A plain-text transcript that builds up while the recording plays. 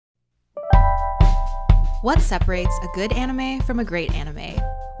What separates a good anime from a great anime?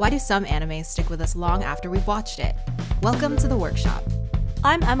 Why do some animes stick with us long after we've watched it? Welcome to The Workshop.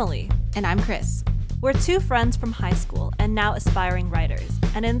 I'm Emily. And I'm Chris. We're two friends from high school and now aspiring writers.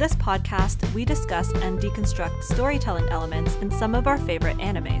 And in this podcast, we discuss and deconstruct storytelling elements in some of our favorite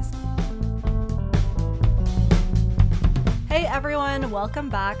animes. Hey everyone, welcome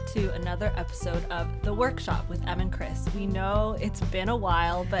back to another episode of The Workshop with Em and Kris. We know it's been a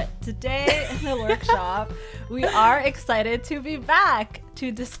while, but today in The Workshop, we are excited to be back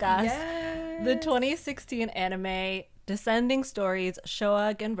to discuss the 2016 anime Descending Stories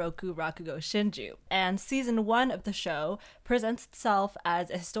Showa Genroku Rakugo Shinju. And season 1 of the show presents itself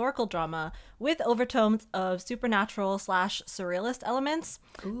as a historical drama with overtones of supernatural / surrealist elements.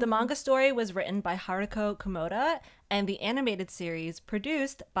 Ooh. The manga story was written by Haruko Kumota and the animated series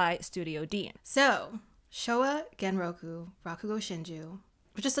produced by Studio Deen. So, Showa Genroku Rakugo Shinju,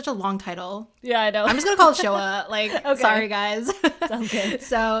 which is such a long title. Yeah, I know. I'm just going to call it Showa. Okay. Sorry, guys. Sounds good.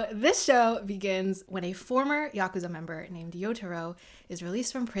 So this show begins when a former Yakuza member named Yotaro is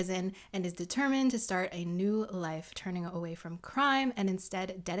released from prison and is determined to start a new life, turning away from crime and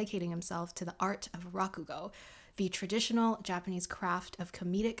instead dedicating himself to the art of Rakugo, the traditional Japanese craft of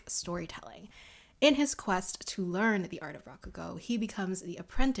comedic storytelling. In his quest to learn the art of Rakugo, he becomes the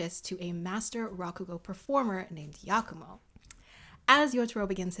apprentice to a master Rakugo performer named Yakumo. As Yotaro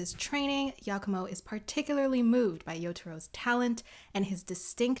begins his training, Yakumo is particularly moved by Yotaro's talent and his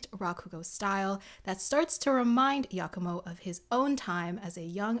distinct Rakugo style that starts to remind Yakumo of his own time as a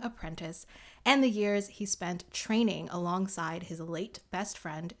young apprentice and the years he spent training alongside his late best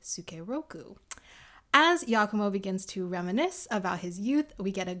friend Sukeroku. As Yakumo begins to reminisce about his youth,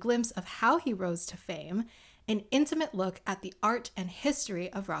 we get a glimpse of how he rose to fame, an intimate look at the art and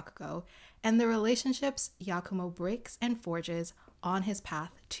history of Rakugo, and the relationships Yakumo breaks and forges on his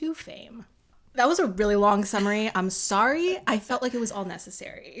path to fame. That was a really long summary. I'm sorry. I felt like it was all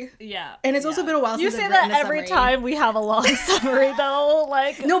necessary. Yeah. And it's also been a while since I've written a summary. You say that every time we have a long summary, though.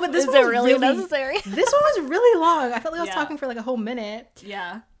 Like, no, but this is one it was really necessary? This one was really long. I felt like I was talking for like a whole minute.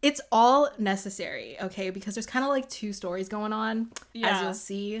 Yeah. It's all necessary, okay? Because there's kind of like two stories going on, as you'll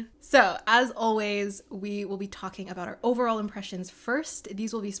see. So, as always, we will be talking about our overall impressions first.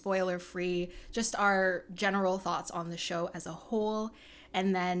 These will be spoiler-free, just our general thoughts on the show as a whole.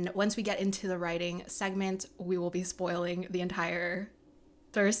 And then once we get into the writing segment, we will be spoiling the entire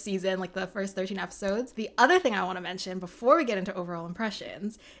first season, like the first 13 episodes. The other thing I want to mention before we get into overall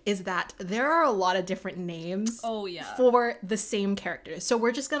impressions is that there are a lot of different names for the same characters. So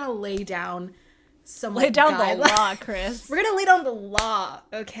we're just going to lay down some the law, Chris. We're going to lay down the law,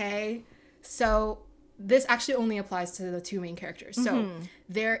 okay? So this actually only applies to the two main characters. So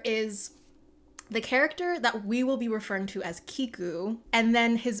there is the character that we will be referring to as Kiku, and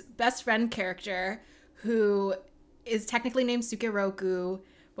then his best friend character, who is technically named Sukeroku,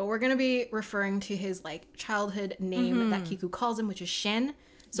 but we're going to be referring to his like childhood name that Kiku calls him, which is Shin.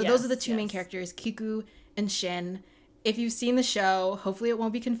 So those are the two main characters, Kiku and Shin. If you've seen the show, hopefully it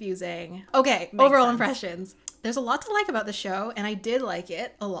won't be confusing. Okay, overall impressions. There's a lot to like about the show, and I did like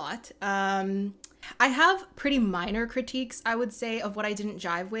it a lot. I have pretty minor critiques, I would say, of what I didn't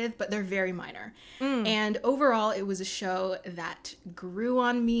jive with, but they're very minor. And overall, it was a show that grew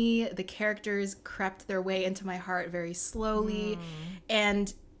on me. The characters crept their way into my heart very slowly.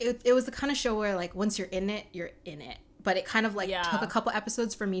 And it was the kind of show where, like, once you're in it, you're in it. But it kind of, like, took a couple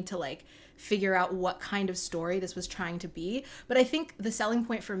episodes for me to, like, figure out what kind of story this was trying to be. But I think the selling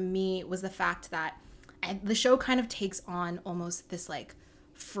point for me was the fact that the show kind of takes on almost this, like,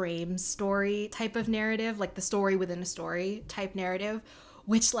 frame story type of narrative, like the story within a story type narrative,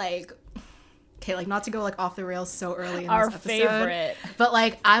 which like, okay, like not to go like off the rails so early in our this episode, favorite, but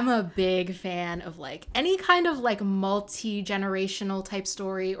like I'm a big fan of like any kind of like multi-generational type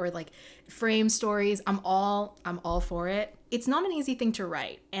story or like frame stories. I'm all for it. It's not an easy thing to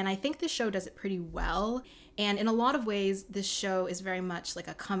write, and I think this show does it pretty well. And in a lot of ways, this show is very much like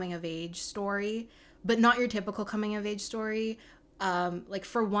a coming of age story, but not your typical coming of age story. Like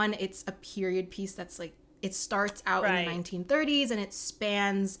for one, it's a period piece that's like, it starts out in the 1930s and it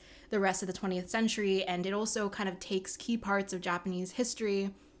spans the rest of the 20th century. And it also kind of takes key parts of Japanese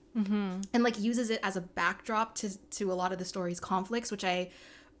history and like uses it as a backdrop to a lot of the story's conflicts, which I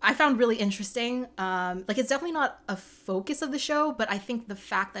found really interesting. Like it's definitely not a focus of the show, but I think the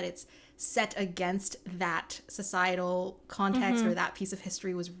fact that it's set against that societal context or that piece of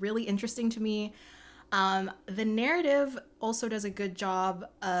history was really interesting to me. The narrative also does a good job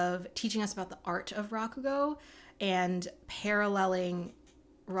of teaching us about the art of Rakugo and paralleling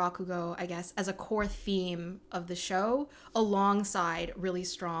Rakugo, I guess, as a core theme of the show alongside really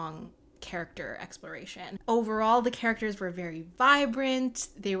strong character exploration. Overall, the characters were very vibrant.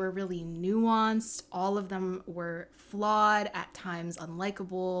 They were really nuanced. All of them were flawed, at times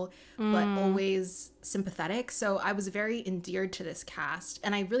unlikable, but always sympathetic. So I was very endeared to this cast,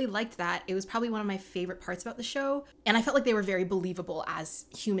 and I really liked that. It was probably one of my favorite parts about the show, and I felt like they were very believable as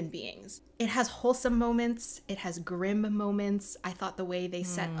human beings. It has wholesome moments. It has grim moments. I thought the way they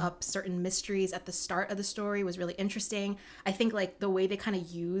set up certain mysteries at the start of the story was really interesting. I think like the way they kind of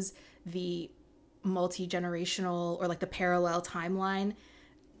use the multi-generational or like the parallel timeline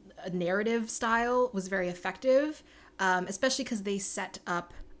narrative style was very effective, especially because they set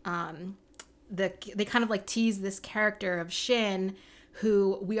up they kind of like tease this character of Shin,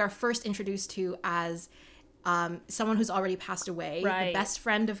 who we are first introduced to as someone who's already passed away, the best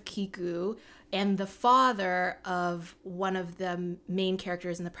friend of Kiku and the father of one of the main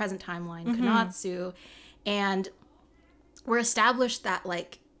characters in the present timeline, Konatsu. And we're established that,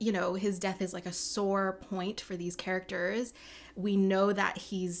 like, you know, his death is like a sore point for these characters. We know that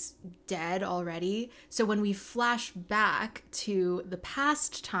he's dead already. So when we flash back to the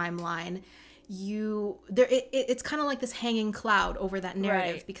past timeline, it's kind of like this hanging cloud over that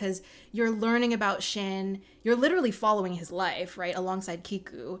narrative, because you're learning about Shin, you're literally following his life, right, alongside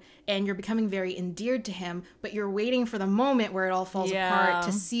Kiku, and you're becoming very endeared to him, but you're waiting for the moment where it all falls apart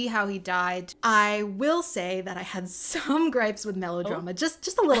to see how he died. I will say that I had some gripes with melodrama,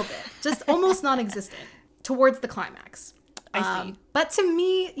 just a little bit, just almost non-existent towards the climax. I see. But to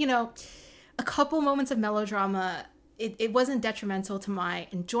me, you know, a couple moments of melodrama, it wasn't detrimental to my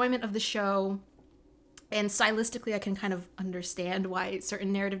enjoyment of the show. And stylistically, I can kind of understand why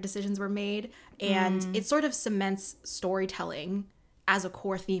certain narrative decisions were made. And it sort of cements storytelling as a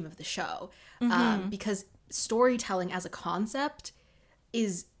core theme of the show. Because storytelling as a concept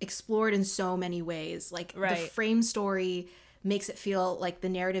is explored in so many ways. Like the frame story makes it feel like the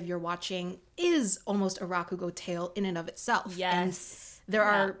narrative you're watching is almost a Rakugo tale in and of itself. Yes. And there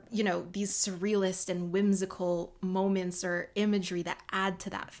are, you know, these surrealist and whimsical moments or imagery that add to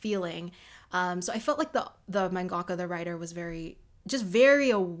that feeling. So I felt like the mangaka, the writer, was very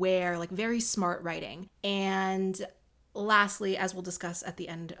aware, like very smart writing. And lastly, as we'll discuss at the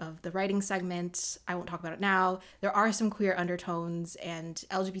end of the writing segment, I won't talk about it now, there are some queer undertones and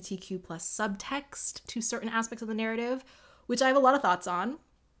LGBTQ plus subtext to certain aspects of the narrative, which I have a lot of thoughts on.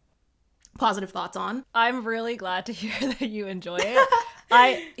 Positive thoughts on. I'm really glad to hear that you enjoy it.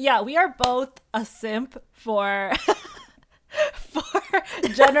 We are both a simp for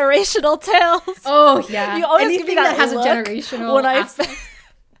generational tales. Oh yeah. You always Anything give me that has look a generational when aspect.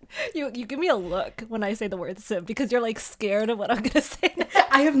 You give me a look when I say the word simp, because you're like scared of what I'm gonna say now.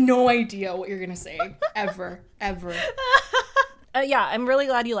 I have no idea what you're gonna say. Ever. Yeah, I'm really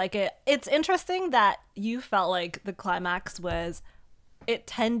glad you like it. It's interesting that you felt like the climax it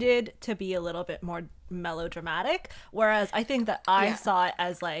tended to be a little bit more melodramatic, whereas I think that I saw it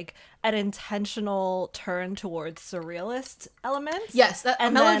as like an intentional turn towards surrealist elements. Yes,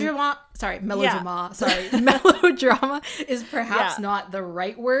 melodrama is perhaps not the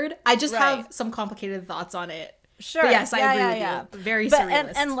right word. I just have some complicated thoughts on it. Sure. But yes, I agree with you. Very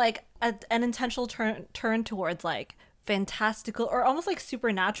surrealist. And like an intentional turn towards like fantastical or almost like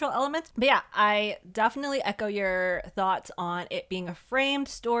supernatural elements. But yeah, I definitely echo your thoughts on it being a framed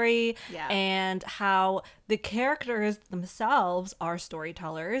story and how the characters themselves are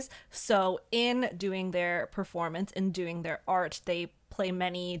storytellers. So in doing their performance and doing their art, they play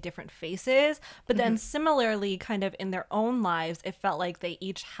many different faces, but then similarly kind of in their own lives, it felt like they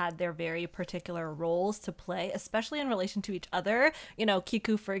each had their very particular roles to play, especially in relation to each other. You know,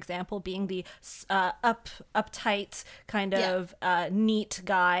 Kiku, for example, being the uptight kind of neat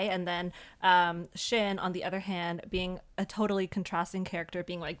guy, and then Shin, on the other hand, being a totally contrasting character,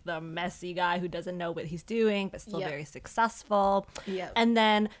 being like the messy guy who doesn't know what he's doing but still very successful. And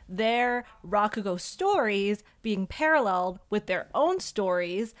then their Rakugo stories being paralleled with their own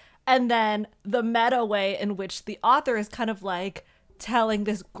stories, and then the meta way in which the author is kind of like telling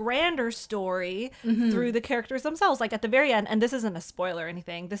this grander story through the characters themselves. Like at the very end, and this isn't a spoiler or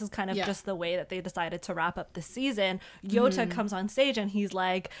anything, this is kind of just the way that they decided to wrap up the season. Yota comes on stage and he's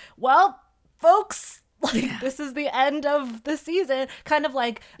like, well, folks, like this is the end of the season, kind of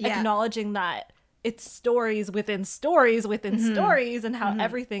like acknowledging that it's stories within stories within stories, and how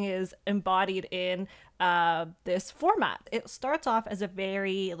everything is embodied in this format. It starts off as a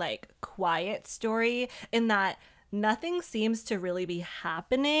very like quiet story in that nothing seems to really be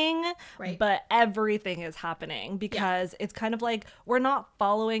happening, but everything is happening, because it's kind of like we're not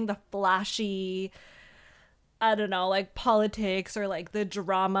following the flashy, I don't know, like politics or like the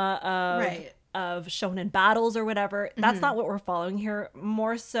drama of of shonen battles or whatever. That's not what we're following here.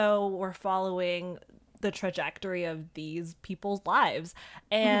 More so, we're following the trajectory of these people's lives.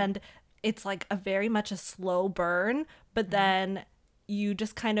 And it's like a very much a slow burn, but then you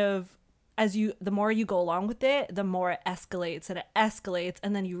just kind of, the more you go along with it, the more it escalates and it escalates.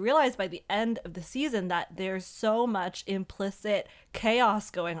 And then you realize by the end of the season that there's so much implicit chaos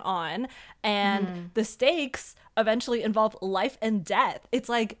going on, and the stakes eventually involve life and death. It's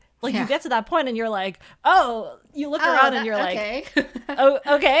like you get to that point and you're like, oh, you look around and you're like, oh,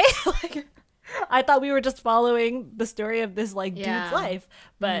 okay. Like, I thought we were just following the story of this like dude's life,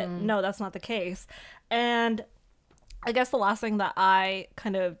 but no, that's not the case. And I guess the last thing that I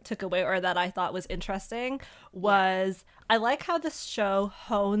kind of took away, or that I thought was interesting, was I like how this show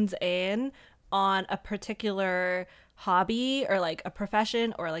hones in on a particular hobby or like a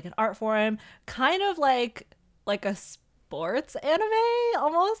profession or like an art form, kind of like a sports anime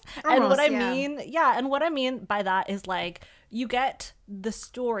almost. And what I mean, and what I mean by that is like, you get the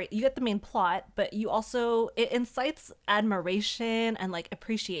story, you get the main plot, but you also, it incites admiration and like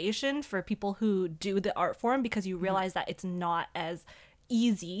appreciation for people who do the art form, because you realize that it's not as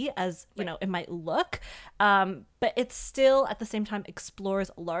easy as, you know, it might look, but it still at the same time explores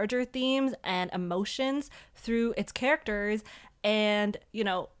larger themes and emotions through its characters, and, you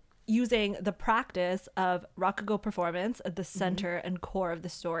know, using the practice of Rakugo performance at the center and core of the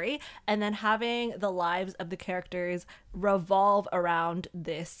story, and then having the lives of the characters revolve around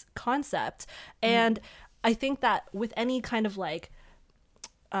this concept. And I think that with any kind of like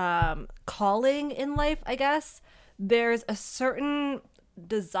calling in life, I guess, there's a certain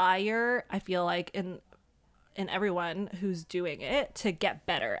desire, I feel like, in everyone who's doing it to get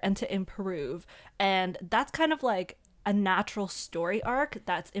better and to improve. And that's kind of like a natural story arc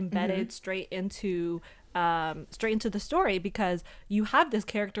that's embedded straight into the story, because you have this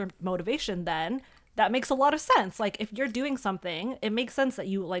character motivation then that makes a lot of sense. Like, if you're doing something, it makes sense that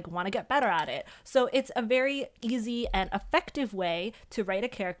you like want to get better at it. So it's a very easy and effective way to write a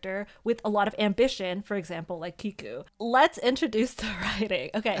character with a lot of ambition, for example, like Kiku. Let's introduce the writing.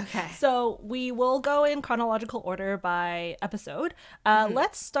 Okay. So we will go in chronological order by episode.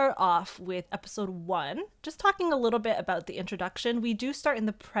 Let's start off with episode 1, just talking a little bit about the introduction. We do start in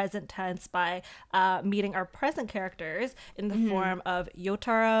the present tense by meeting our present characters in the form of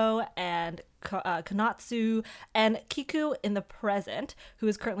Yotaro and Konatsu, and Kiku in the present, who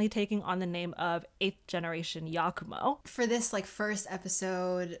is currently taking on the name of 8th generation Yakumo. For this like first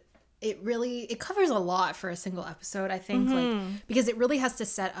episode, it covers a lot for a single episode, I think, like, because it really has to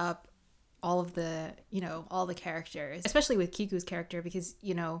set up all of the, you know, all the characters, especially with Kiku's character, because,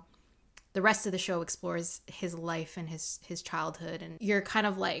 you know, the rest of the show explores his life and his childhood, and you're kind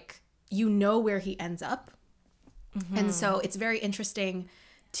of like, you know, where he ends up. And so it's very interesting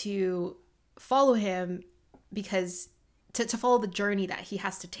to follow him, because to follow the journey that he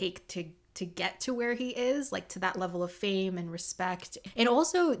has to take to get to where he is, like to that level of fame and respect. And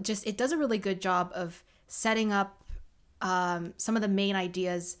also just, it does a really good job of setting up some of the main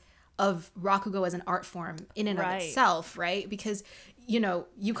ideas of Rakugo as an art form in and of itself, right? Because, you know,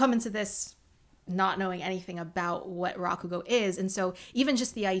 you come into this not knowing anything about what Rakugo is, and so even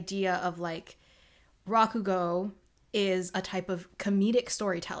just the idea of like, Rakugo is a type of comedic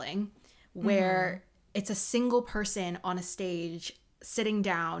storytelling where it's a single person on a stage sitting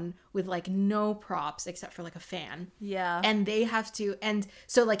down with like no props except for like a fan. Yeah. And they have to, and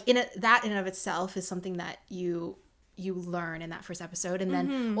so like that in and of itself is something that you learn in that first episode. And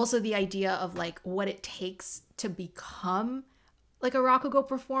then also the idea of like what it takes to become like a Rakugo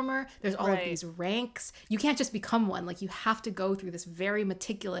performer. There's all of these ranks. You can't just become one. Like, you have to go through this very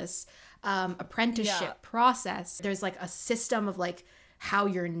meticulous apprenticeship process. There's like a system of like how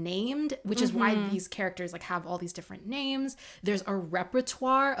you're named, which is why these characters like have all these different names. There's a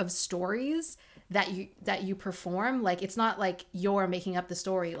repertoire of stories that you perform. Like, it's not like you're making up the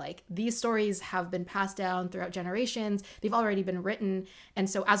story. Like, these stories have been passed down throughout generations. They've already been written. And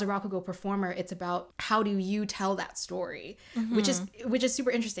so as a Rakugo performer, it's about how do you tell that story, which is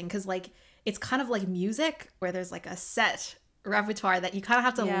super interesting, because like it's kind of like music where there's like a set repertoire that you kind of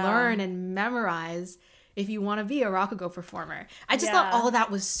have to learn and memorize if you want to be a Rakugo performer. I just thought all of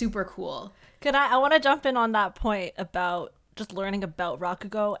that was super cool. I want to jump in on that point about just learning about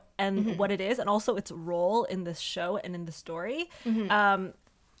Rakugo and what it is, and also its role in this show and in the story.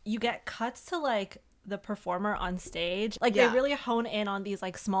 You get cuts to like the performer on stage. Like, they really hone in on these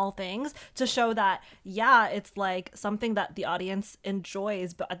like small things to show that, it's like something that the audience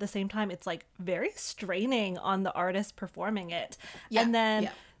enjoys, but at the same time, it's like very straining on the artist performing it. And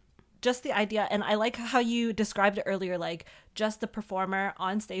then just the idea, and I like how you described it earlier, like just the performer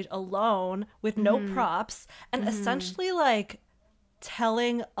on stage alone with no props and essentially like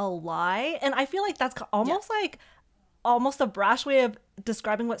telling a lie. And I feel like that's almost like almost a brash way of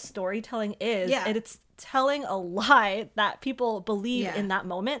describing what storytelling is. Yeah. And it's telling a lie that people believe in that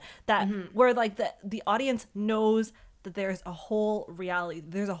moment, that where like the audience knows that there's a whole reality,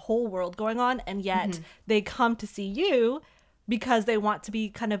 there's a whole world going on, and yet they come to see you because they want to be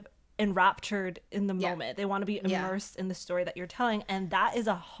kind of enraptured in the moment. They want to be immersed in the story that you're telling, and that is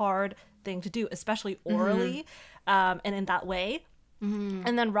a hard thing to do, especially orally, and in that way.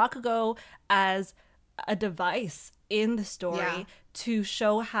 And then Rakugo as a device in the story to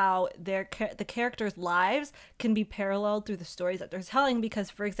show how the characters' lives can be paralleled through the stories that they're telling. Because,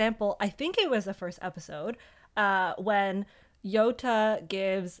 for example, I think it was the first episode when Yota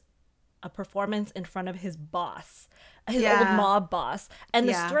gives a performance in front of his boss, his old mob boss, and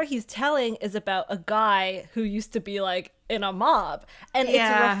the story he's telling is about a guy who used to be like in a mob, and it's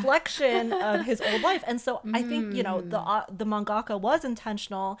a reflection of his old life. And so I think, you know, the mangaka was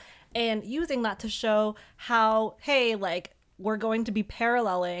intentional and using that to show how, hey, like, we're going to be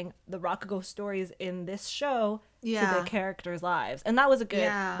paralleling the Rakugo stories in this show to the characters' lives. And that was a good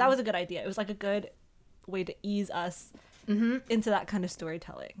idea. It was like a good way to ease us into that kind of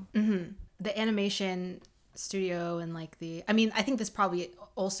storytelling. The animation studio and like I think this probably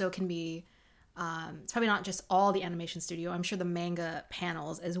also can be it's probably not just all the animation studio. I'm sure the manga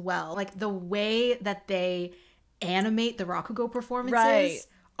panels as well. Like the way that they animate the Rakugo performances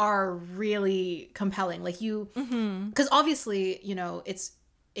are really compelling. Like you, because obviously, you know, it's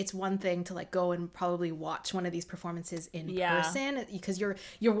one thing to like go and probably watch one of these performances in person, because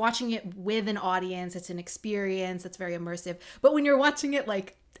you're watching it with an audience. It's an experience that's very immersive. But when you're watching it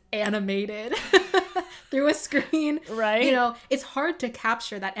like animated through a screen, right, you know, it's hard to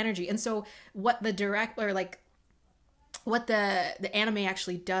capture that energy. And so what the anime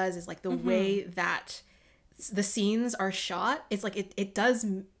actually does is like the way that the scenes are shot, it's like it does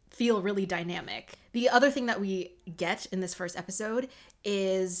feel really dynamic. The other thing that we get in this first episode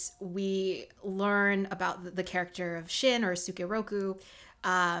is we learn about the character of Shin, or Sukeroku,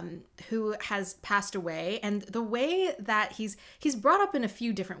 who has passed away, and the way that he's brought up in a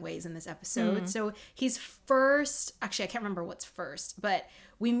few different ways in this episode. So he's first, actually I can't remember what's first, but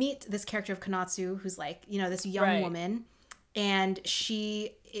we meet this character of Konatsu, who's like, you know, this young woman, and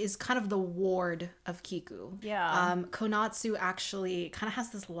she is kind of the ward of Kiku. Konatsu actually kind of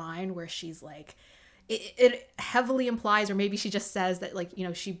has this line where she's like, it heavily implies, or maybe she just says that, like, you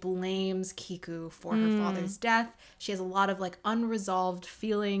know, she blames Kiku for her father's death. She has a lot of like unresolved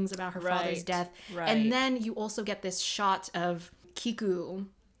feelings about her father's death. And then you also get this shot of Kiku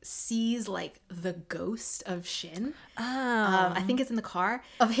sees like the ghost of Shin. I think it's in the car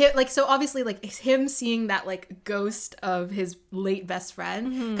of him, like, so obviously like him seeing that like ghost of his late best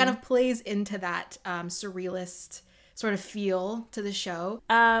friend kind of plays into that surrealist sort of feel to the show.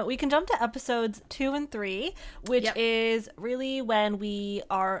 We can jump to episodes 2 and 3, which is really when we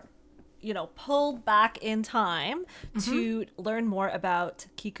are, you know, pulled back in time to learn more about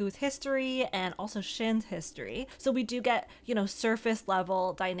Kiku's history and also Shin's history. So we do get, you know, a surface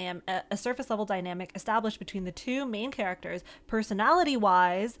level dynamic established between the two main characters, personality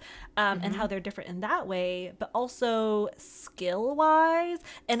wise, and how they're different in that way, but also skill wise,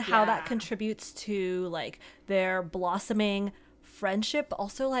 and how that contributes to like their blossoming friendship, but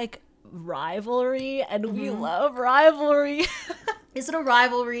also like rivalry. And we love rivalry. Is it a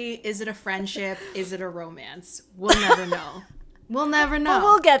rivalry? Is it a friendship? Is it a romance? We'll never know. We'll never know. But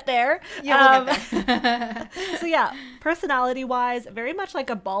we'll get there. Yeah, we'll get there. So yeah, personality-wise, very much like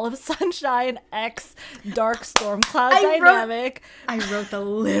a Ball of Sunshine X Dark Storm Cloud dynamic. I wrote the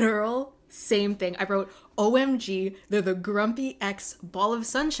literal same thing. I wrote, OMG, they're the Grumpy X Ball of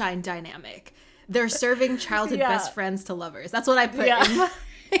Sunshine dynamic. They're serving childhood best friends to lovers. That's what I put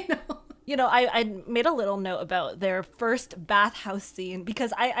in. You know, I made a little note about their first bathhouse scene,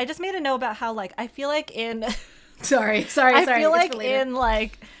 because I just made a note about how, like, I feel like in... Sorry. I feel like in,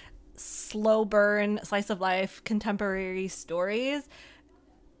 like, slow burn, slice of life, contemporary stories,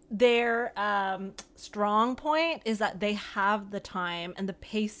 their strong point is that they have the time and the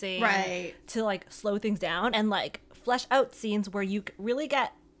pacing to, like, slow things down and, like, flesh out scenes where you really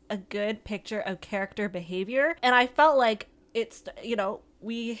get a good picture of character behavior. And I felt like it's, you know,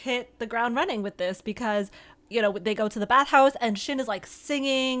 we hit the ground running with this, because, you know, they go to the bathhouse and Shin is like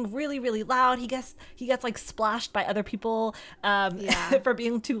singing really, really loud. He gets like splashed by other people for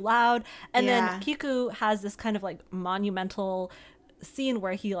being too loud. And then Kiku has this kind of like monumental scene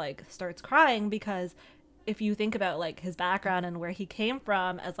where he like starts crying because if you think about like his background and where he came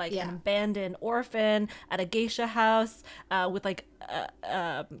from as like an abandoned orphan at a geisha house with like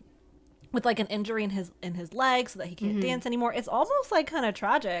an injury in his leg so that he can't dance anymore, it's almost like kind of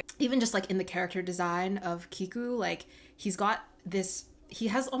tragic. Even just like in the character design of Kiku, like he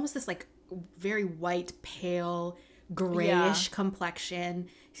has almost this like very white, pale, grayish complexion.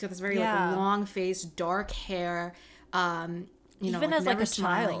 He's got this very like long face, dark hair. Even like, as like a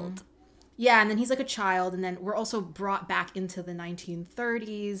child. Yeah, and then he's like a child, and then we're also brought back into the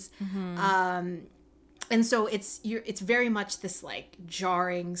 1930s. And so it's very much this like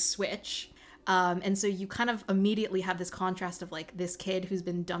jarring switch. And so you kind of immediately have this contrast of like this kid who's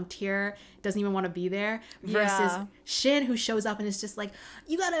been dumped here, doesn't even want to be there, versus Shin, who shows up and is just like,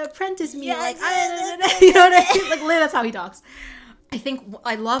 you gotta apprentice me. Like, you know what I mean? Like, that's how he talks.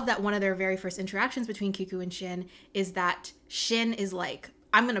 I love that one of their very first interactions between Kiku and Shin is that Shin is like,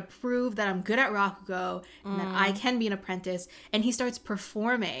 I'm going to prove that I'm good at Rakugo and that I can be an apprentice. And he starts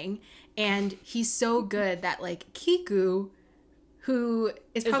performing, and he's so good that like Kiku, who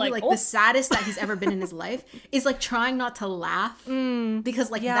is probably like the saddest that he's ever been in his life, is like trying not to laugh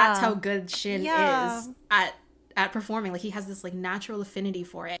because like that's how good Shin is at performing. Like he has this like natural affinity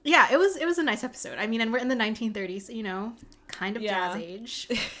for it. Yeah, it was a nice episode. I mean, and we're in the 1930s, you know, kind of jazz age.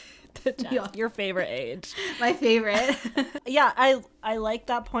 Your favorite age. My favorite. Yeah, I like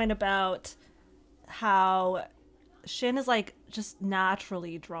that point about how Shin is like just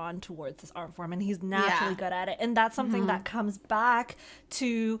naturally drawn towards this art form, and he's naturally good at it, and that's something that comes back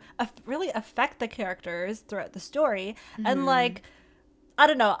to really affect the characters throughout the story. And like, I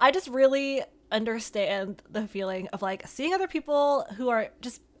don't know, I just really understand the feeling of like seeing other people who are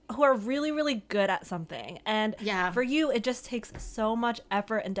really, really good at something. And for you, it just takes so much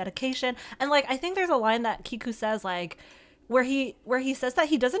effort and dedication. And like, I think there's a line that Kiku says, like, where he says that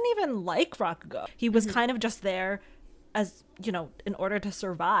he doesn't even like Rakugo. He was kind of just there as, you know, in order to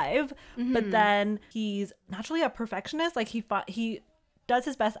survive. But then he's naturally a perfectionist. Like he does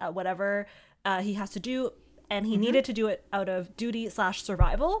his best at whatever he has to do. And he needed to do it out of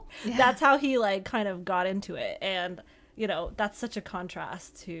duty/survival. Yeah. That's how he like kind of got into it. And you know, that's such a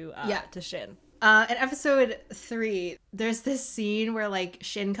contrast to Shin. In episode 3, there's this scene where like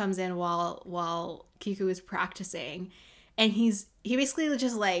Shin comes in while Kiku is practicing, and he basically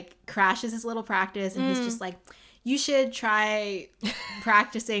just like crashes his little practice, and he's just like, you should try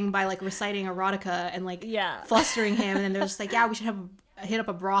practicing by like reciting erotica and like flustering him. And then they're just like, we should hit up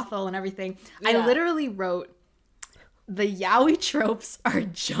a brothel and everything. I literally wrote, the yaoi tropes are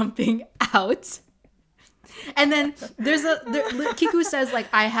jumping out. And then Kiku says like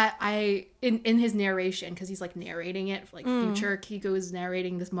in his narration, because he's like narrating it, like future Kiku is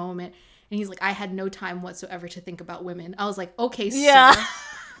narrating this moment, and he's like, I had no time whatsoever to think about women. I was like, okay, sir.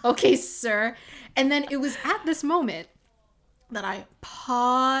 And then it was at this moment that I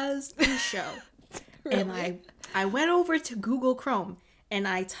paused the show and I went over to Google Chrome and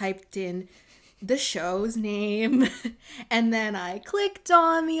I typed in the show's name, and then I clicked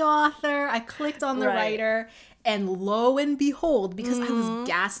on the author, I clicked on the writer, and lo and behold, because I was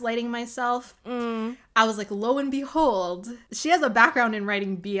gaslighting myself, I was like, lo and behold, she has a background in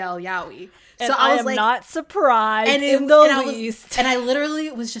writing BL yaoi. And so I was like, not surprised in the least. And I literally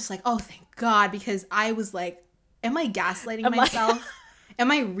was just like, oh, thank God, because I was like, am I gaslighting myself? Am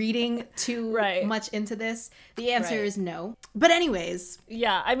I reading too much into this? The answer is no. But anyways,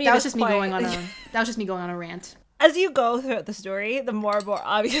 I mean, that was just me going on a rant. As you go through the story, the more and more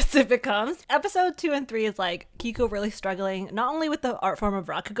obvious it becomes. Episode 2 and 3 is like Kiku really struggling, not only with the art form of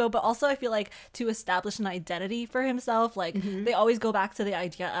Rakugo, but also I feel like to establish an identity for himself. Like they always go back to the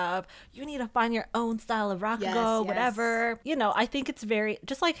idea of you need to find your own style of Rakugo, whatever. You know, I think it's very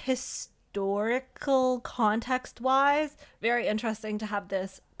just like historical context wise, very interesting to have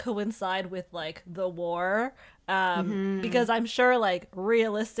this coincide with like the war. Because I'm sure like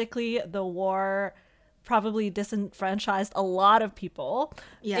realistically the war probably disenfranchised a lot of people,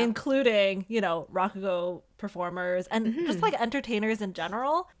 including, you know, Rakugo performers and just like entertainers in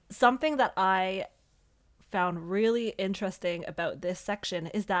general. Something that I found really interesting about this section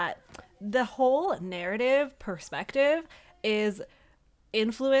is that the whole narrative perspective is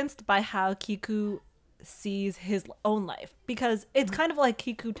influenced by how Kiku sees his own life, because it's kind of like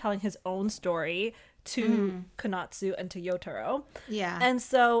Kiku telling his own story to Konatsu and to Yotaro. And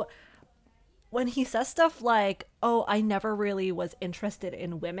so when he says stuff like, oh, I never really was interested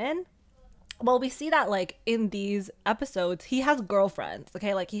in women, well, we see that like in these episodes he has girlfriends,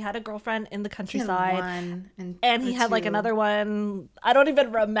 okay? Like he had a girlfriend in the countryside, and he had like another one, I don't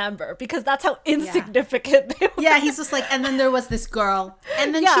even remember, because that's how insignificant they were. He's just like, and then there was this girl,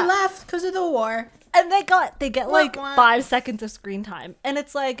 and then she left because of the war. And they get like 5 seconds of screen time. And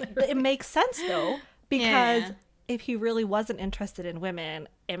it's like, it makes sense though, because if he really wasn't interested in women,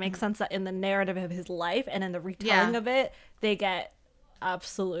 it makes sense that in the narrative of his life and in the retelling of it, they get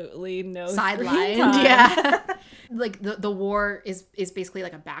absolutely no sidelined. Yeah. Like the war is basically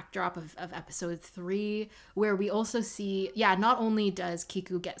like a backdrop of episode 3, where we also see, not only does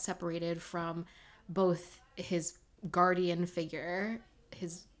Kiku get separated from both his guardian figure,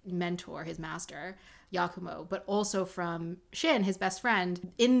 his mentor, his master, Yakumo, but also from Shin, his best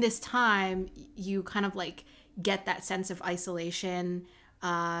friend. In this time, you kind of like get that sense of isolation.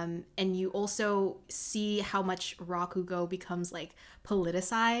 And you also see how much Rakugo becomes like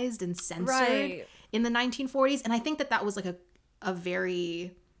politicized and censored in the 1940s. And I think that was like a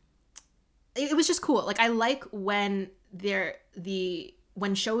very, it was just cool. Like, I like when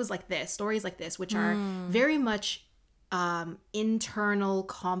when shows like this, stories like this, which are very much internal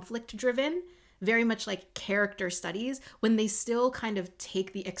conflict driven, very much like character studies, when they still kind of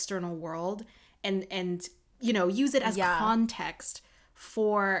take the external world and you know, use it as context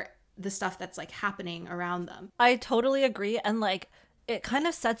for the stuff that's like happening around them. I totally agree. And like, it kind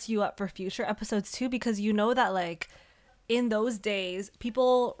of sets you up for future episodes too, because you know that like in those days,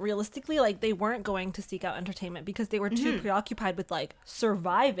 people realistically, like, they weren't going to seek out entertainment because they were too preoccupied with like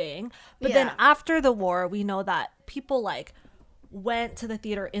surviving. But then after the war, we know that people like went to the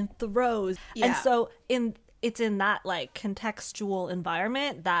theater in throes. And so it's in that like contextual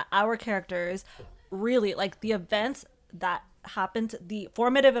environment that our characters really, like, the events that happened, the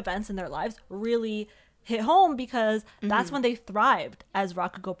formative events in their lives really hit home, because that's when they thrived as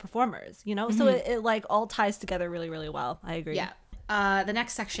Rakugo performers, you know? So it like all ties together really, really well. I agree. Yeah. The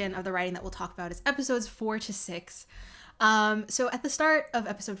next section of the writing that we'll talk about is episodes 4 to 6. So at the start of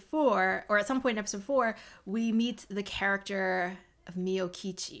episode 4, or at some point in episode 4, we meet the character of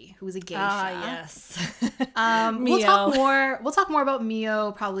Miyokichi, who is a geisha. Yes. We'll talk more about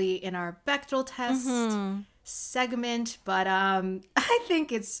Mio probably in our Bechdel Test segment, but I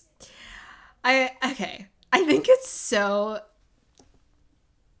think it's so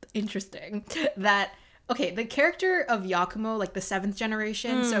interesting that the character of Yakumo, like the 7th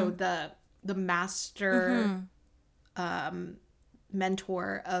generation, so the master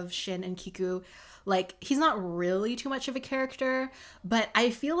mentor of Shin and Kiku, like, he's not really too much of a character, but I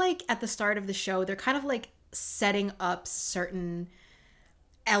feel like at the start of the show they're kind of like setting up certain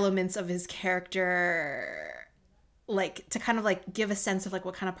elements of his character, like, to kind of like give a sense of like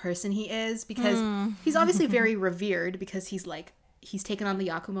what kind of person he is, because he's obviously very revered, because he's taken on the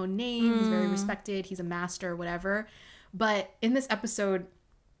Yakumo name, he's very respected, he's a master, whatever. But in this episode,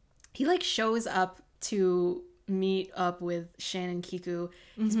 he like shows up to meet up with Shin and Kiku.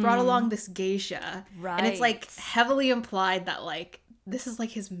 He's brought along this geisha, and it's like heavily implied that like this is like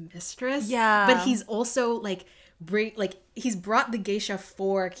his mistress, but he's also like he's brought the geisha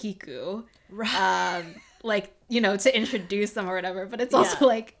for Kiku, like, you know, to introduce them or whatever, but it's also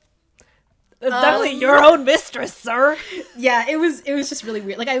like, it's definitely your own mistress, sir. Yeah, it was just really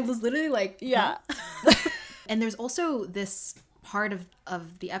weird. Like, I was literally like, And there's also this part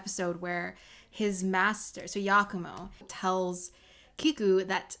of the episode where his master, so Yakumo, tells Kiku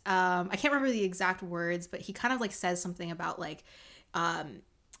that, I can't remember the exact words, but he kind of like says something about like,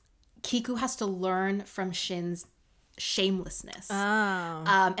 Kiku has to learn from Shin's shamelessness.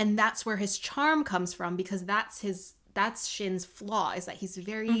 And that's where his charm comes from, because that's Shin's flaw, is that he's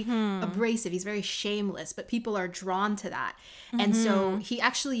very abrasive, he's very shameless, but people are drawn to that. And so he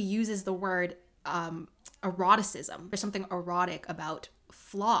actually uses the word eroticism. There's something erotic about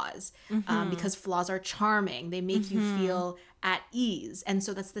flaws, because flaws are charming, they make you feel at ease. And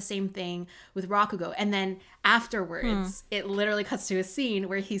so that's the same thing with Rakugo. And then afterwards it literally cuts to a scene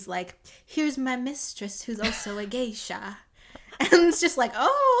where he's like, here's my mistress who's also a geisha. And it's just like,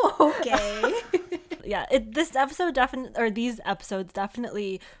 oh, okay. This episode these episodes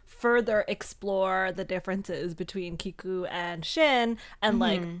definitely further explore the differences between Kiku and Shin, and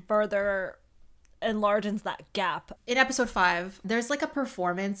like further enlarges that gap. In episode 5, there's like a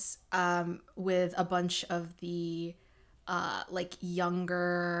performance with a bunch of the like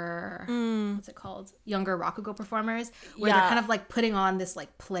younger what's it called, younger Rakugo performers, where they're kind of like putting on this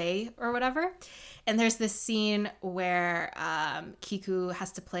like play or whatever. And there's this scene where Kiku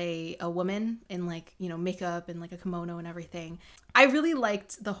has to play a woman in like, you know, makeup and like a kimono and everything. I really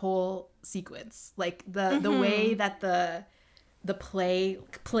liked the whole sequence, like the way that the play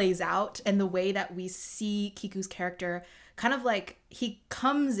plays out, and the way that we see Kiku's character kind of like, he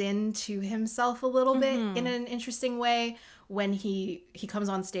comes into himself a little bit in an interesting way when he comes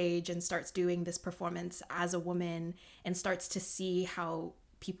on stage and starts doing this performance as a woman, and starts to see how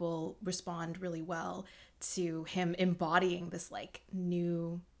people respond really well to him embodying this like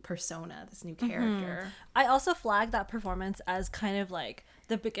new persona, this new character. I also flagged that performance as kind of like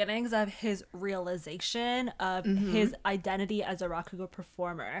the beginnings of his realization of his identity as a Rakugo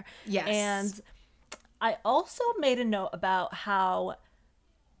performer. Yes. And I also made a note about how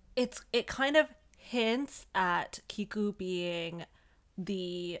it kind of hints at Kiku being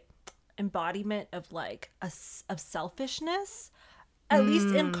the embodiment of like of selfishness, at least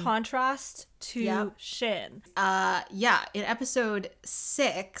in contrast to Shin. In episode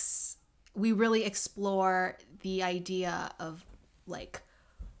 6 we really explore the idea of like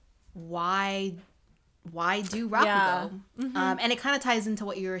why do Rakugo, and it kind of ties into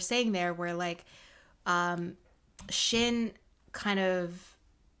what you were saying there, where like Shin kind of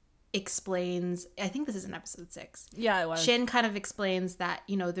explains, I think this is in episode 6. Yeah, it was. Shin kind of explains that,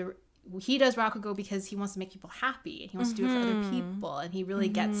 you know, he does Rakugo because he wants to make people happy and he wants to do it for other people, and he really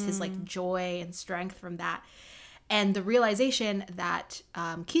gets his like joy and strength from that. And the realization that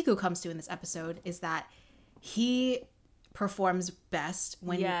Kiku comes to in this episode is that he performs best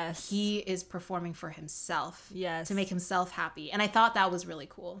when he is performing for himself, to make himself happy. And I thought that was really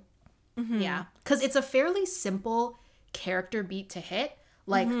cool. Yeah, because it's a fairly simple character beat to hit.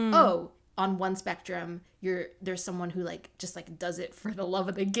 Like, on one spectrum, there's someone who like just like does it for the love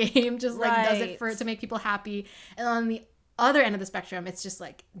of the game, just like does it to make people happy. And on the other end of the spectrum, it's just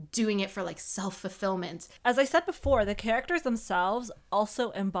like doing it for like self-fulfillment. As I said before, the characters themselves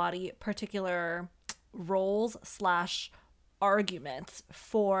also embody particular roles / arguments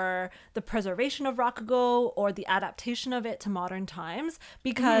for the preservation of Rakugo or the adaptation of it to modern times,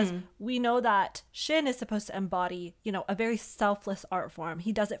 because we know that Shin is supposed to embody, you know, a very selfless art form.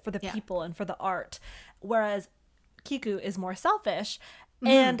 He does it for the people and for the art, whereas Kiku is more selfish.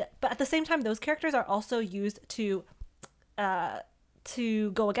 But at the same time, those characters are also used to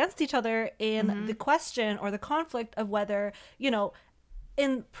go against each other in the question or the conflict of whether, you know,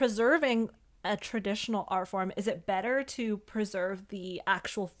 in preserving a traditional art form, is it better to preserve the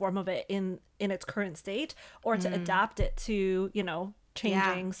actual form of it in its current state, or to adapt it to, you know,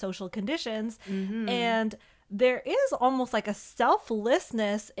 changing social conditions? And there is almost like a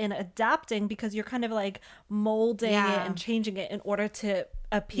selflessness in adapting, because you're kind of like molding it and changing it in order to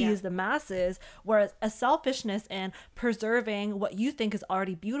appease the masses, whereas a selfishness and preserving what you think is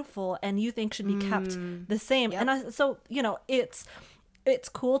already beautiful and you think should be kept the same. And so, you know, it's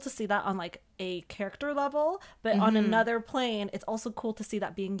cool to see that on like a character level, but on another plane, it's also cool to see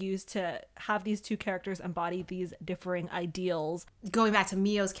that being used to have these two characters embody these differing ideals. Going back to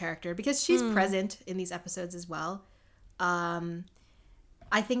Mio's character, because she's present in these episodes as well.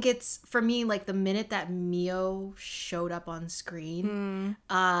 I think it's, for me, like the minute that Mio showed up on screen,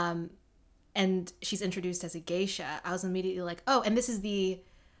 and she's introduced as a geisha, I was immediately like, oh, and this is the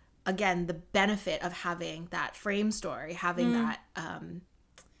benefit of having that frame story, having that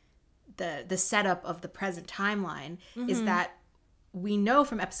the setup of the present timeline, is that we know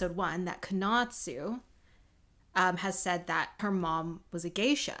from episode 1 that Konatsu has said that her mom was a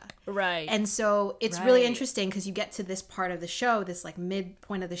geisha. Right. And so it's really interesting, because you get to this part of the show, this like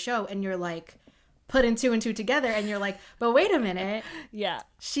midpoint of the show, and you're like putting 2 and 2 together, and you're like, but wait a minute.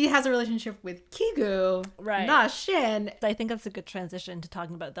 She has a relationship with Kiku, not Shin. I think that's a good transition to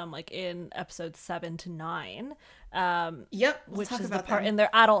talking about them like in episodes 7 to 9. Which is the part in their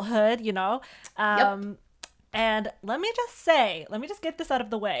adulthood, you know. And let me just get this out of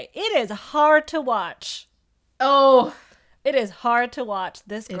the way. It is hard to watch. Oh, it is hard to watch.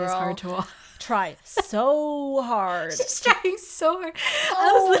 This girl it is hard to watch. Try so hard. She's trying so hard.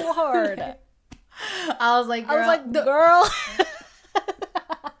 So hard. I was like, girl.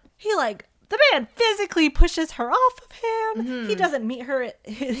 The man physically pushes her off of him. He doesn't meet her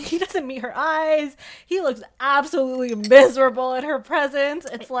eyes. He looks absolutely miserable in her presence.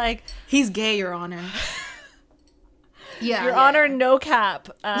 It's like, he's gay, Your Honor. Your Honor, no cap.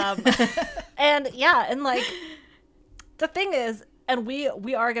 And like the thing is, and we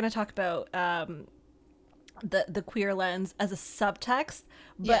are going to talk about the queer lens as a subtext,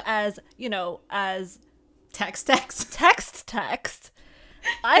 but as, you know, as text,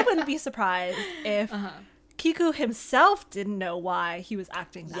 I wouldn't be surprised if Kiku himself didn't know why he was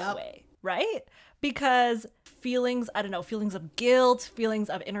acting that way, right? Because feelings of guilt, feelings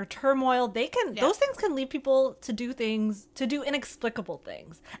of inner turmoil, those things can lead people to do inexplicable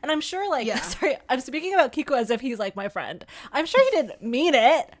things. And I'm sure, like, sorry, I'm speaking about Kiku as if he's like my friend. I'm sure he didn't mean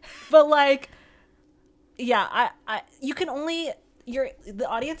it, but like, you can only, the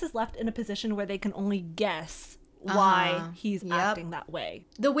audience is left in a position where they can only guess why he's acting that way.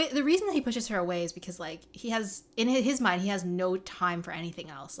 The reason that he pushes her away is because like he has in his mind he has no time for anything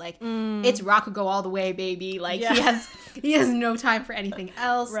else. Like it's Rakugo all the way, baby. Like he has no time for anything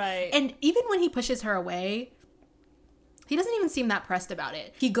else. Right. And even when he pushes her away, he doesn't even seem that pressed about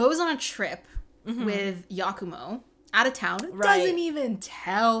it. He goes on a trip with Yakumo out of town, doesn't even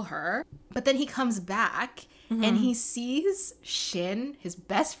tell her. But then he comes back and he sees Shin, his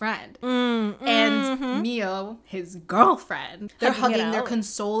best friend, and Mio, his girlfriend. They're hugging, they're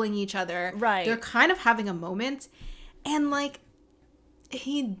consoling each other. Right. They're kind of having a moment. And like,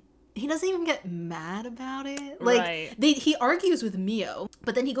 he doesn't even get mad about it. Like, he argues with Mio,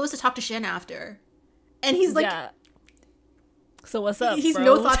 but then he goes to talk to Shin after. And he's like... Yeah. So what's up, He's bro?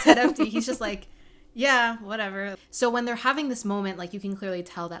 no thoughts head empty. He's just like... Yeah, whatever. So when they're having this moment, like, you can clearly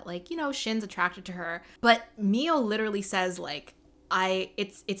tell that, like, you know, Shin's attracted to her. But Mio literally says, like,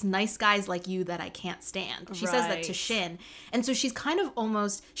 it's nice guys like you that I can't stand. She says that to Shin. And so she's kind of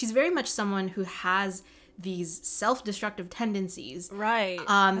almost, she's very much someone who has these self-destructive tendencies. Right.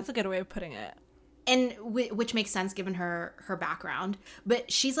 That's a good way of putting it. And which makes sense given her background.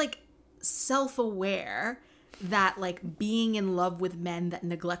 But she's, like, self-aware that, like, being in love with men that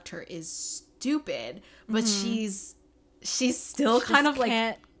neglect her is stupid, but she's still kind of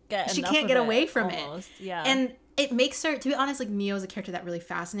like she can't get away from it. Yeah. And it makes her, to be honest, like Mio is a character that really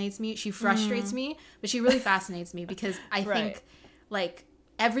fascinates me. She frustrates me, but she really fascinates me because I think like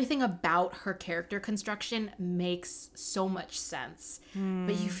everything about her character construction makes so much sense.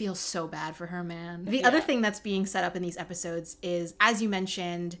 But you feel so bad for her, man. The other thing that's being set up in these episodes is, as you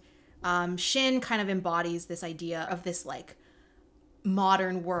mentioned, Shin kind of embodies this idea of this like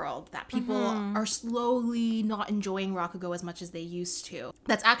modern world that people are slowly not enjoying Rakugo as much as they used to.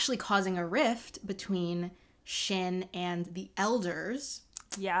 That's actually causing a rift between Shin and the elders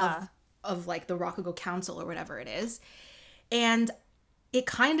of like the Rakugo Council or whatever it is. And it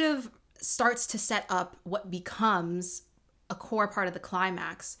kind of starts to set up what becomes a core part of the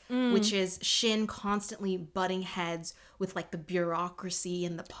climax, which is Shin constantly butting heads with like the bureaucracy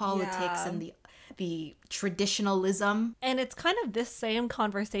and the politics and the traditionalism. And it's kind of this same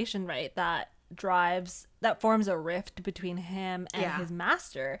conversation, right, that forms a rift between him and his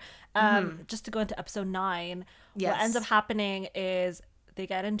master. Just to go into episode 9, what ends up happening is they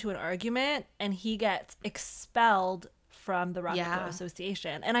get into an argument and he gets expelled from the Rakugo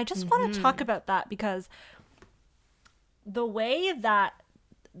Association. And I just want to talk about that because the way that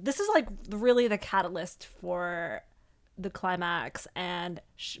this is like really the catalyst for the climax and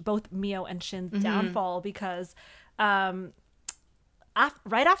both Mio and Shin's downfall, because right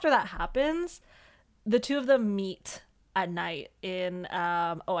after that happens, the two of them meet at night in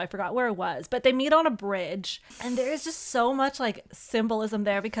I forgot where it was, but they meet on a bridge, and there is just so much like symbolism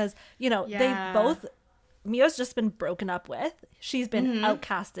there because, you know, they both, Mio's just been broken up with. She's been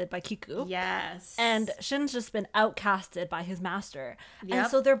outcasted by Kiku. Yes. And Shin's just been outcasted by his master. Yep. And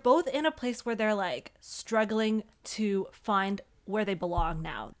so they're both in a place where they're like struggling to find where they belong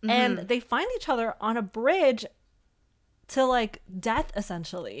now. And they find each other on a bridge to like death,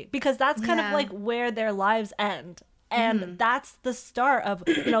 essentially, because that's kind of like where their lives end. And that's the start of,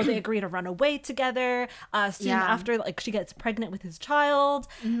 you know, they agree to run away together soon after, like, she gets pregnant with his child.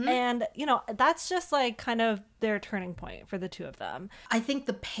 And, you know, that's just, like, kind of their turning point for the two of them. I think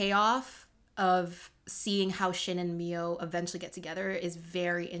the payoff of seeing how Shin and Mio eventually get together is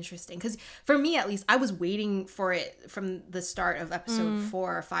very interesting. Because for me, at least, I was waiting for it from the start of episode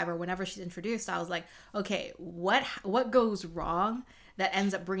 4 or 5 or whenever she's introduced. I was like, okay, what goes wrong that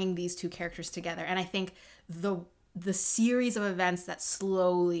ends up bringing these two characters together? And I think the series of events that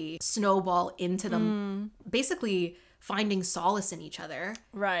slowly snowball into them basically finding solace in each other.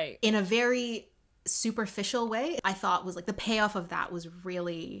 Right. In a very superficial way, I thought was like the payoff of that was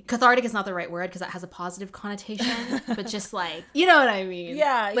really cathartic. Is not the right word because that has a positive connotation, but just like, you know what I mean?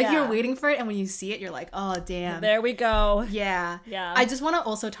 Yeah. Like you're waiting for it, and when you see it, you're like, oh, damn. There we go. Yeah. Yeah. I just want to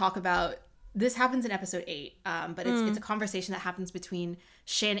also talk about, this happens in episode 8, but it's a conversation that happens between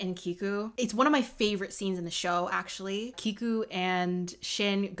Shin and Kiku. It's one of my favorite scenes in the show, actually. Kiku and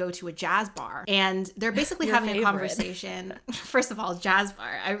Shin go to a jazz bar, and they're basically having a conversation. First of all, jazz bar.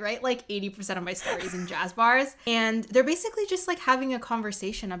 I write like 80% of my stories in jazz bars, and they're basically just like having a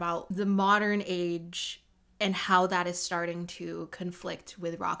conversation about the modern age and how that is starting to conflict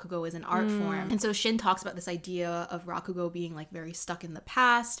with Rakugo as an art form. And so Shin talks about this idea of Rakugo being like very stuck in the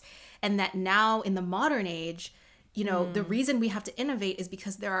past, and that now in the modern age, you know, the reason we have to innovate is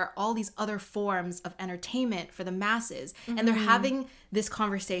because there are all these other forms of entertainment for the masses. And they're having this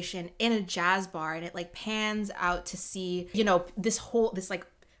conversation in a jazz bar, and it like pans out to see, you know, this like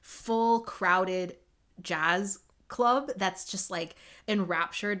full crowded jazz club that's just like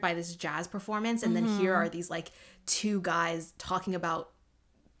enraptured by this jazz performance, and then here are these like two guys talking about,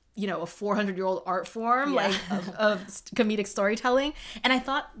 you know, a 400-year-old art form like of comedic storytelling. And I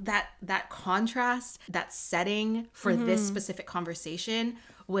thought that contrast, that setting for this specific conversation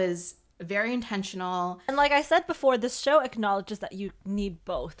was very intentional. And like I said before, this show acknowledges that you need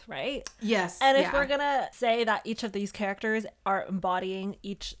both, right? Yes. And if we're gonna say that each of these characters are embodying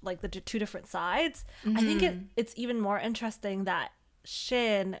each, like, the two different sides, I think it's even more interesting that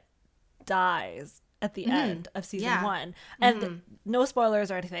Shin dies at the end of season 1. And no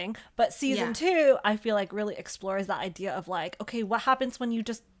spoilers or anything, but season 2, I feel like really explores that idea of like, okay, what happens when you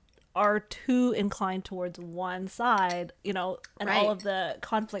just are too inclined towards one side, you know, and all of the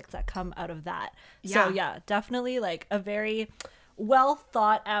conflicts that come out of that. So yeah, definitely like a very well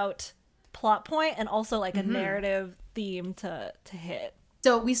thought out plot point, and also like a narrative theme to hit.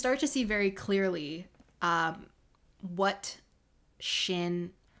 So we start to see very clearly what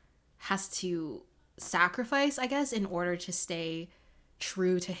Shin has to sacrifice, I guess, in order to stay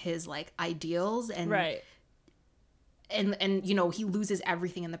true to his like ideals, and and you know, he loses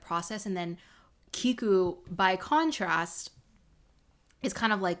everything in the process. And then Kiku, by contrast, is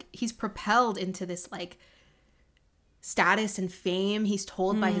kind of like, he's propelled into this like status and fame. He's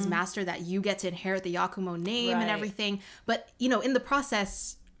told by his master that you get to inherit the Yakumo name and everything, but you know, in the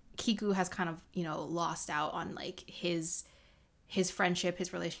process, Kiku has kind of, you know, lost out on like his friendship,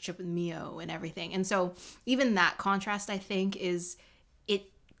 his relationship with Mio and everything. And so even that contrast, I think, it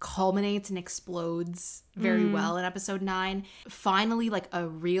culminates and explodes very well in episode 9. Finally, like a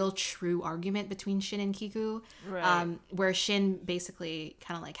real true argument between Shin and Kiku, where Shin basically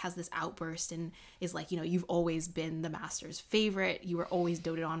kind of like has this outburst and is like, you know, you've always been the master's favorite. You were always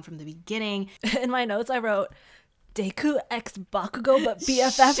doted on from the beginning. In my notes, I wrote Deku X Bakugo, but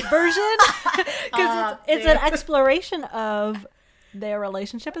BFF version, because it's an exploration of their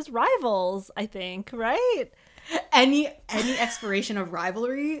relationship as rivals, I think, right? Any exploration of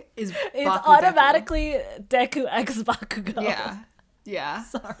rivalry is it's automatically Deku X Bakugo. Yeah.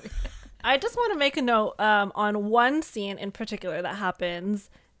 Sorry. I just want to make a note on one scene in particular that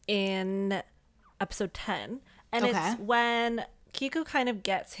happens in episode 10, and it's when Kiku kind of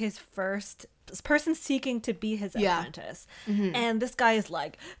gets his first person seeking to be his apprentice, and this guy is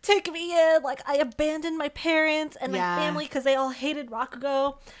like, take me in, like I abandoned my parents and my family because they all hated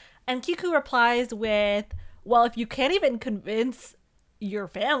Rakugo. And Kiku replies with, well, if you can't even convince your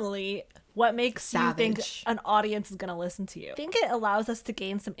family, what makes you think an audience is going to listen to you? I think it allows us to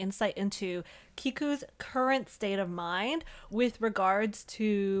gain some insight into Kiku's current state of mind with regards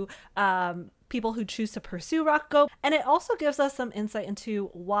to people who choose to pursue Rakugo. And it also gives us some insight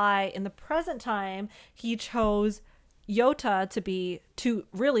into why in the present time he chose Yota to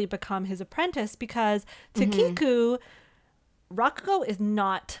really become his apprentice, because to Kiku, Rakugo is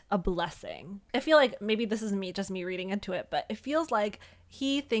not a blessing. I feel like maybe this is just me reading into it, but it feels like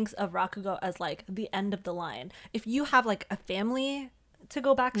he thinks of Rakugo as like the end of the line. If you have like a family to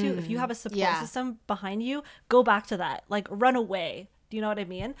go back to, if you have a support system behind you, go back to that. Like run away. Do you know what I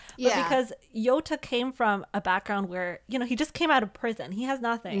mean? But because Yota came from a background where, you know, he just came out of prison. He has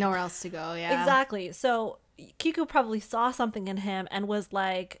nothing. Nowhere else to go, Exactly. So Kiku probably saw something in him and was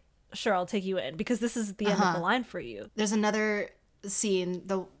like, sure, I'll take you in because this is the end of the line for you. There's another scene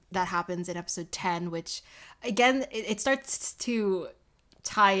that happens in episode 10, which again, it starts to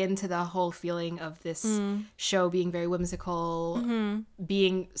tie into the whole feeling of this show being very whimsical,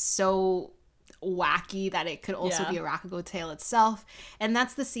 being so wacky that it could also be a Rakugo tale itself. And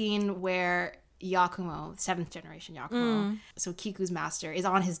that's the scene where Yakumo, 7th generation Yakumo, so Kiku's master, is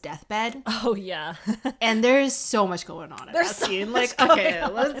on his deathbed. Oh yeah. And there's so much going on in that scene. Like, okay,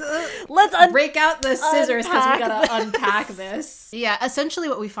 let's break out the scissors because we gotta unpack this. Yeah, essentially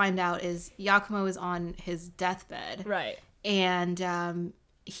what we find out is Yakumo is on his deathbed. Right. And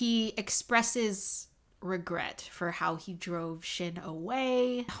he expresses regret for how he drove Shin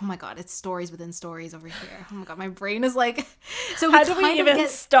away. Oh my god, it's stories within stories over here. Oh my god, my brain is like, so how do we even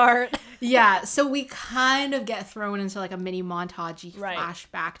start? Yeah, so we kind of get thrown into like a mini montage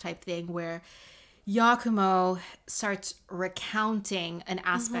flashback type thing where Yakumo starts recounting an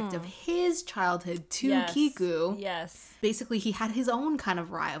aspect of his childhood to Kiku. Yes. Basically, he had his own kind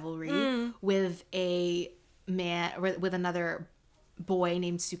of rivalry with a man, with another boy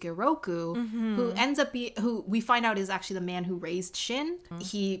named Sukeroku, who ends up who we find out is actually the man who raised Shin.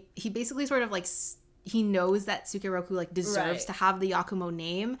 He basically sort of like, he knows that Sukeroku like deserves to have the Yakumo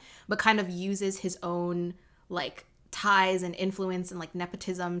name, but kind of uses his own like ties and influence and like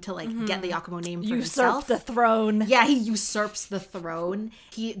nepotism to like get the Yakumo name for Usurp himself. the throne. Yeah, he usurps the throne.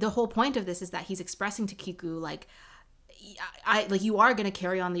 The whole point of this is that he's expressing to Kiku like, I like, you are going to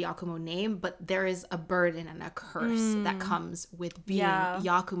carry on the Yakumo name, but there is a burden and a curse that comes with being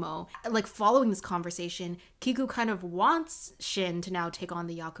Yakumo. Like, following this conversation, Kiku kind of wants Shin to now take on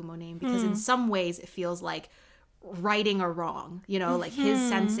the Yakumo name because in some ways it feels like righting a wrong, you know, like his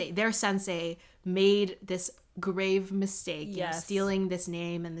sensei, their sensei made this grave mistake, you know, stealing this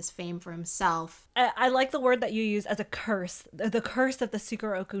name and this fame for himself. I like the word that you use as a curse, the curse of the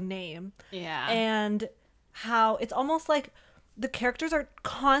Sukeroku name. Yeah. And how it's almost like the characters are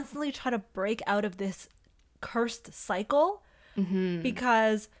constantly trying to break out of this cursed cycle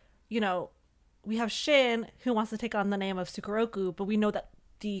because, you know, we have Shin who wants to take on the name of Sukeroku, but we know that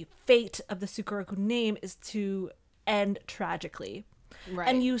the fate of the Sukeroku name is to end tragically. Right.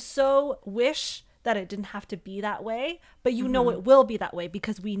 And you so wish that it didn't have to be that way, but you know it will be that way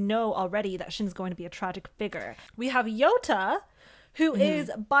because we know already that Shin's going to be a tragic figure. We have Yota, who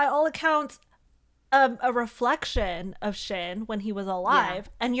is, by all accounts, a reflection of Shin when he was alive,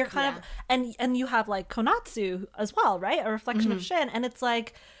 and you're kind of and you have like Konatsu as well, right? A reflection of Shin, and it's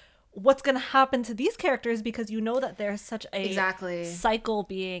like, what's going to happen to these characters because you know that there's such a cycle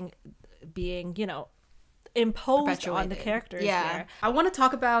being you know, imposed on the characters. Here. I want to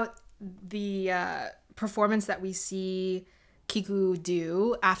talk about the performance that we see Kiku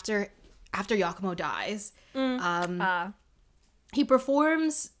do after Yakumo dies. He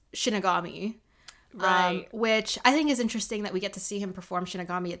performs Shinigami. Right. Which I think is interesting that we get to see him perform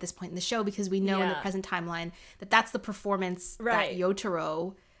Shinigami at this point in the show because we know in the present timeline that that's the performance that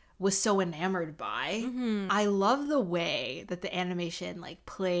Yotaro was so enamored by. I love the way that the animation like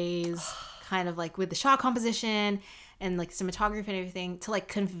plays kind of like with the shot composition and like cinematography and everything to like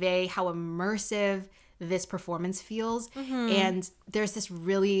convey how immersive this performance feels. And there's this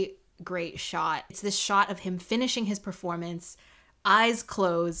really great shot. It's this shot of him finishing his performance, eyes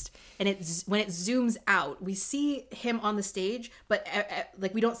closed, and when it zooms out, we see him on the stage, but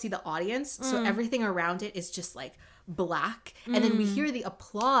like we don't see the audience, so everything around it is just like black, and then we hear the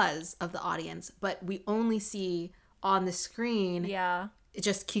applause of the audience, but we only see on the screen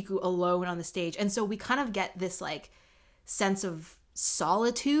just Kiku alone on the stage, and so we kind of get this like sense of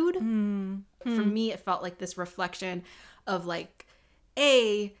solitude. For me, it felt like this reflection of like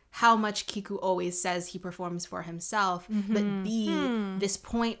how much Kiku always says he performs for himself, but B, this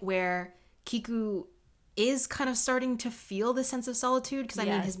point where Kiku is kind of starting to feel the sense of solitude because I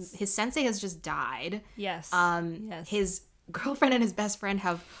mean his sensei has just died. His girlfriend and his best friend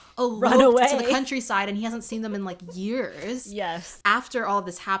have eloped to the countryside and he hasn't seen them in like years. After all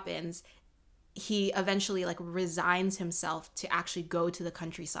this happens, he eventually like resigns himself to actually go to the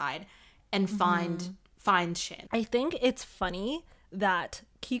countryside and find Shin. I think it's funny that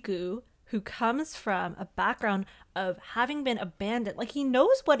Kiku, who comes from a background of having been abandoned, like he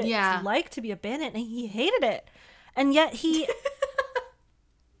knows what it's like to be abandoned and he hated it, and yet he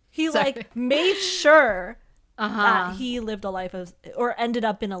like made sure that he lived a life of, or ended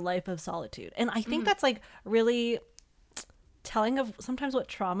up in a life of solitude. And I think that's like really telling of sometimes what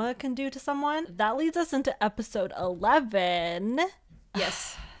trauma can do to someone. That leads us into episode 11.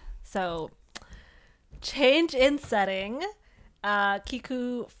 So change in setting.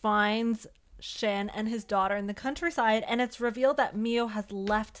 Kiku finds Shin and his daughter in the countryside, and it's revealed that Mio has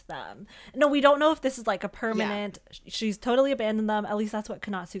left them. No, we don't know if this is like a permanent, she's totally abandoned them, at least that's what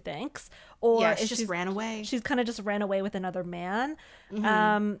Konatsu thinks, or she just ran away. She's kind of just ran away with another man.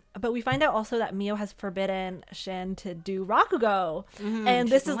 But we find out also that Mio has forbidden Shin to do Rakugo, and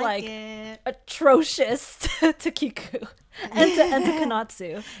this is like atrocious to Kiku and to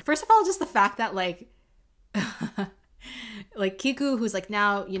Konatsu. First of all, just the fact that like like Kiku, who's like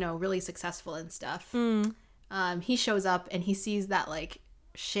now, you know, really successful and stuff, he shows up and he sees that like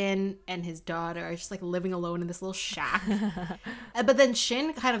Shin and his daughter are just like living alone in this little shack. But then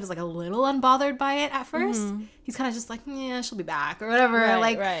Shin kind of is like a little unbothered by it at first. He's kind of just like, yeah, she'll be back or whatever,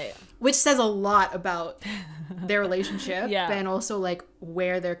 which says a lot about their relationship and also like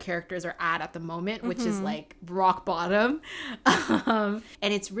where their characters are at the moment, which is like rock bottom. And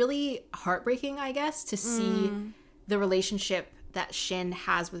it's really heartbreaking, I guess, to see the relationship that Shin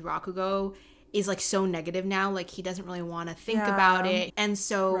has with Rakugo is like so negative now. Like he doesn't really want to think about it. And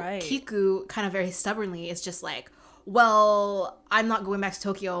so Kiku kind of very stubbornly is just like, well, I'm not going back to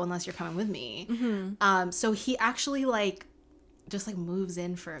Tokyo unless you're coming with me. So he actually like just like moves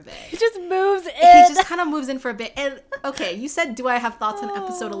in for a bit. He just moves in. He just kind of moves in for a bit. And okay, you said, do I have thoughts on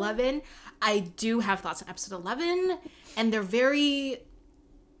episode 11? I do have thoughts on episode 11. And they're very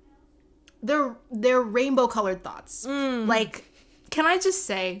they're rainbow colored thoughts. Like, can I just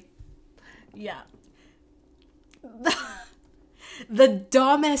say, Yeah. the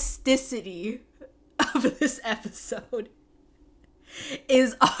domesticity of this episode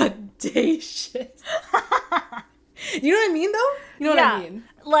is audacious. You know what I mean, though? You know what I mean?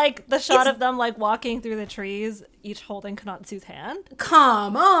 Like the shot of them like walking through the trees, each holding Konatsu's hand.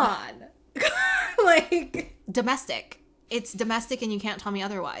 Come on. Like, domestic. It's domestic and you can't tell me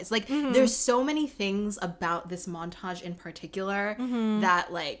otherwise. Like, there's so many things about this montage in particular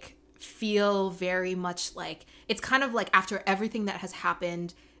that, like, feel very much like... It's kind of like after everything that has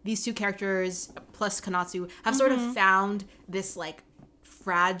happened, these two characters, plus Konatsu, have sort of found this, like,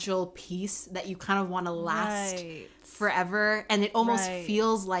 fragile piece that you kind of want to last forever. And it almost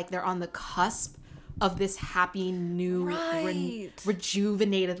feels like they're on the cusp of this happy new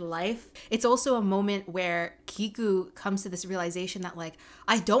rejuvenated life. It's also a moment where Kiku comes to this realization that, like,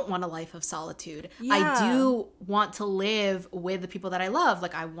 I don't want a life of solitude. I do want to live with the people that I love.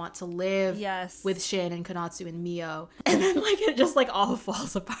 Like, I want to live with Shin and Konatsu and Mio. And then, like, it just, like, all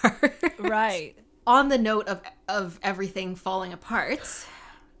falls apart. Right. On the note of everything falling apart...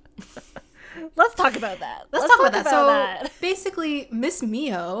 Let's talk about that. Let's talk about that. So basically, Miss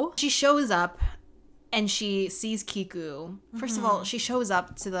Mio, she shows up and she sees Kiku. First of all, she shows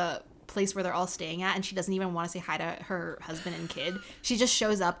up to the place where they're all staying at and she doesn't even want to say hi to her husband and kid. She just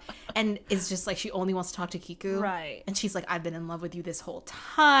shows up and is just like, she only wants to talk to Kiku. Right. And she's like, I've been in love with you this whole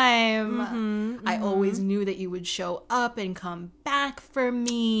time. I always knew that you would show up and come back for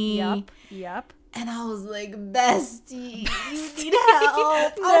me. Yep. And I was like, bestie, you need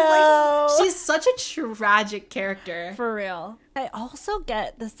help. No. I was like, she's such a tragic character. For real. I also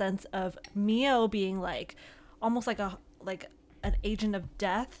get the sense of Mio being like almost like an agent of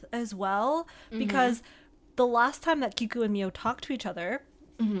death as well. Because the last time that Kiku and Mio talked to each other,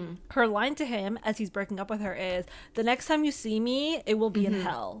 her line to him as he's breaking up with her is, the next time you see me, it will be in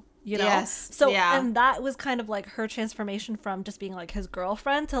hell. You know? Yes. So, and that was kind of like her transformation from just being like his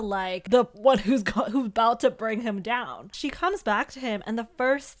girlfriend to like the one who's about to bring him down. She comes back to him and the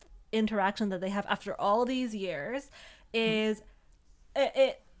first interaction that they have after all these years is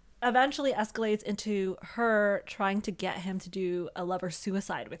it eventually escalates into her trying to get him to do a lover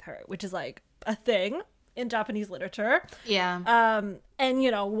suicide with her, which is like a thing in Japanese literature. Yeah. And you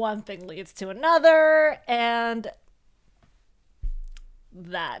know, one thing leads to another and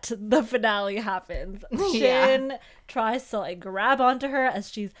that the finale happens. Shin tries to like grab onto her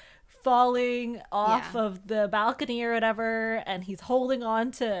as she's falling off of the balcony or whatever, and he's holding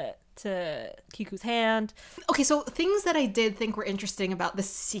on to Kiku's hand. Okay, so things that I did think were interesting about this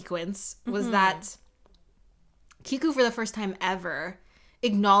sequence was that Kiku, for the first time ever,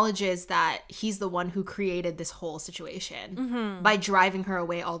 acknowledges that he's the one who created this whole situation by driving her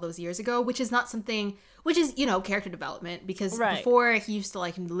away all those years ago, which is not something, which is, you know, character development, because before he used to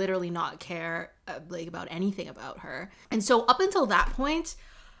like literally not care like about anything about her. And so up until that point,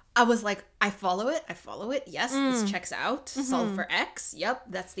 I was like, I follow it. Yes, this checks out. Solve for X. Yep,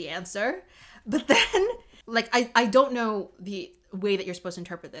 that's the answer. But then, like, I don't know the way that you're supposed to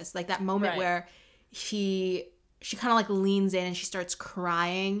interpret this. Like that moment where she kind of like leans in and she starts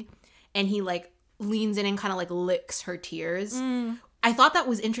crying and he like leans in and kind of like licks her tears. I thought that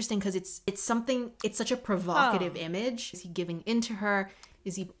was interesting because it's such a provocative image. Is he giving into her?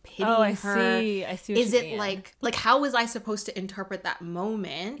 Is he pitying her? I see what is you it mean. like how was I supposed to interpret that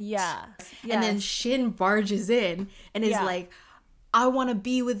moment? Yeah. And then Shin barges in and is like, I want to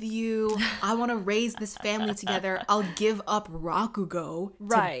be with you. I want to raise this family together. I'll give up Rakugo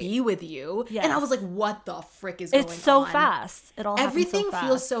to be with you. Yes. And I was like, what the frick is going on? It's so fast. It all Everything so fast.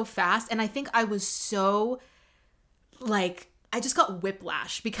 feels so fast. And I think I was so, like, I just got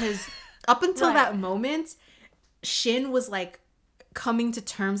whiplash because up until that moment, Shin was like coming to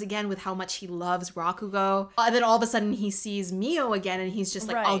terms again with how much he loves Rakugo. And then all of a sudden he sees Mio again and he's just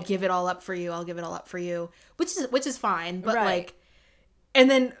like, I'll give it all up for you. I'll give it all up for you. Which is fine. But like, and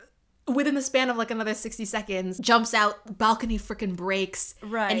then within the span of like another 60 seconds, jumps out, balcony freaking breaks.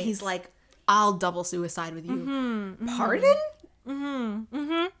 And he's like, I'll double suicide with you. Pardon?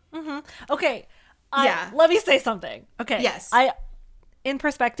 Okay. Let me say something. Okay. Yes. In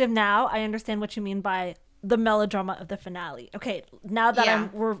perspective now, I understand what you mean by the melodrama of the finale. Okay. Now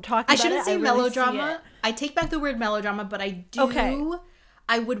that we're talking about it, I shouldn't say really melodrama. I take back the word melodrama, but I do... Okay.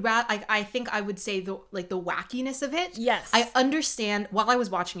 I would I think I would say the wackiness of it. Yes. I understand. While I was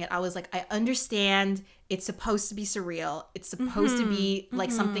watching it, I was like, I understand it's supposed to be surreal. It's supposed to be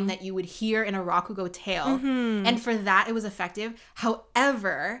like something that you would hear in a Rakugo tale. And for that, it was effective.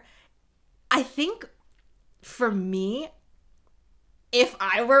 However, I think for me, if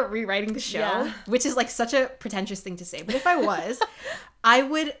I were rewriting the show, which is like such a pretentious thing to say, but if I was, I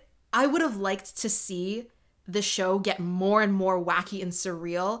would have liked to see the show get more and more wacky and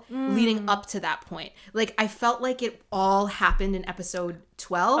surreal leading up to that point. Like, I felt like it all happened in episode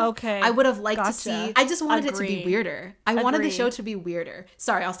 12. Okay. I would have liked to see, I just wanted it to be weirder. I wanted the show to be weirder.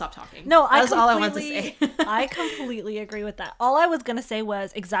 Sorry, I'll stop talking. No, that's all I wanted to say. I completely agree with that. All I was going to say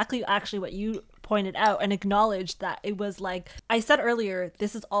was exactly actually what you pointed out and acknowledged, that it was like I said earlier,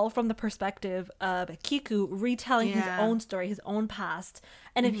 this is all from the perspective of Kiku retelling his own story, his own past.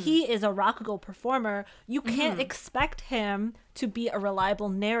 And if he is a Rakugo performer, you can't expect him to be a reliable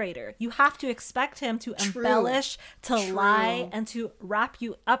narrator. You have to expect him to embellish, to lie, and to wrap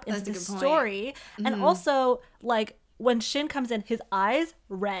you up into the story. And also, like, when Shin comes in, his eyes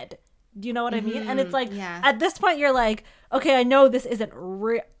red. Do you know what I mean? And it's like, at this point, you're like, okay, I know this isn't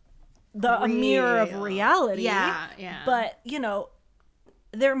a mirror of reality. But, you know,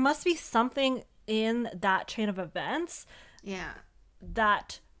 there must be something in that chain of events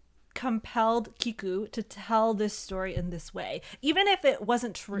that compelled Kiku to tell this story in this way. Even if it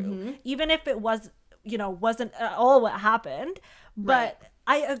wasn't true, even if it was, you know, wasn't at all what happened. But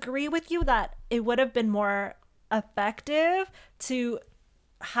I agree with you that it would have been more effective to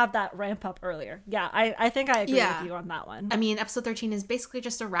have that ramp up earlier. I think I agree with you on that one. I mean, episode 13 is basically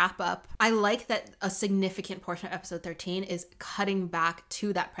just a wrap up. I like that a significant portion of episode 13 is cutting back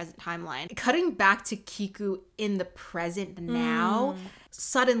to that present timeline. Cutting back to Kiku in the present now.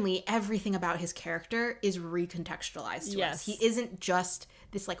 Suddenly, everything about his character is recontextualized to us. He isn't just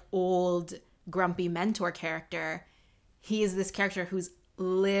this like old, grumpy mentor character. He is this character who's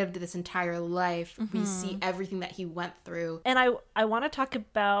lived this entire life. We see everything that he went through. And I want to talk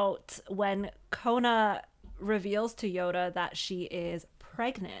about when Kona reveals to Yoda that she is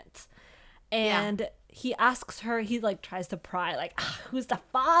pregnant. And he asks her, he like tries to pry, like, who's the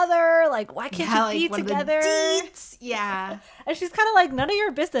father? Like, why can't you be together? And she's kind of like, none of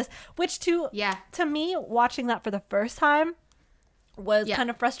your business. Which to me, watching that for the first time was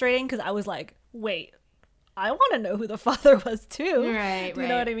kind of frustrating, because I was like, wait, I want to know who the father was too. Do you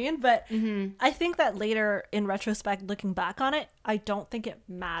know what I mean? But I think that later, in retrospect, looking back on it, I don't think it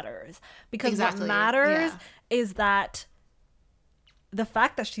matters. Because what matters is that the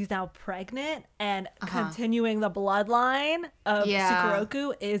fact that she's now pregnant and continuing the bloodline of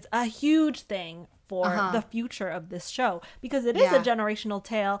Sukeroku is a huge thing for the future of this show, because it is a generational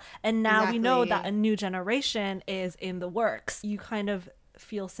tale, and now we know that a new generation is in the works. You kind of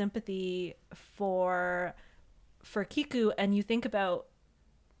feel sympathy for Kiku, and you think about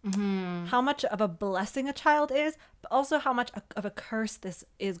how much of a blessing a child is, but also how much of a curse this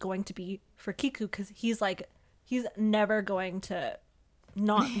is going to be for Kiku, because he's never going to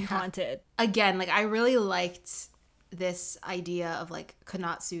not be haunted. Again, like, I really liked this idea of like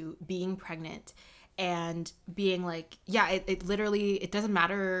Konatsu being pregnant and being like, it literally, it doesn't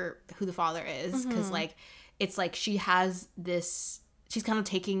matter who the father is, because like, it's like she has this, she's kind of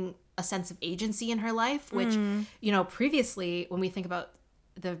taking a sense of agency in her life, which, you know, previously when we think about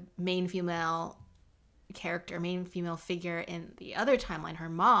the main female figure in the other timeline, her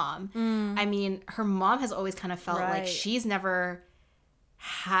mom, I mean, her mom has always kind of felt like she's never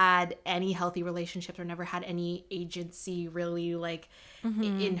had any healthy relationships or never had any agency really, like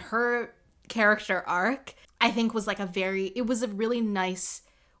in her character arc. I think was like it was a really nice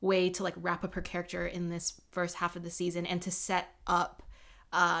way to like wrap up her character in this first half of the season, and to set up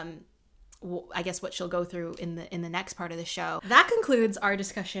I guess what she'll go through in the next part of the show. That concludes our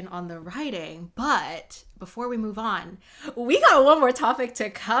discussion on the writing, but before we move on, we got one more topic to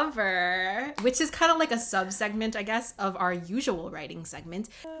cover, which is kind of like a sub-segment, I guess, of our usual writing segment.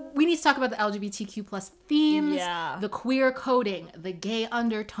 We need to talk about the LGBTQ plus themes, the queer coding, the gay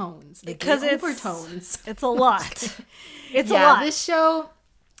undertones, the gay overtones. It's a lot. It's a lot. This show,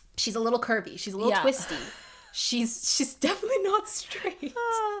 she's a little curvy. She's a little twisty. She's definitely not straight.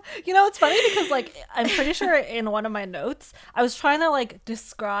 You know, it's funny because like I'm pretty sure in one of my notes I was trying to like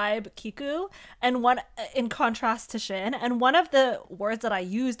describe Kiku, and one in contrast to Shin, and one of the words that I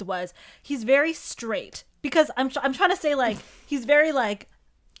used was he's very straight, because I'm trying to say like he's very like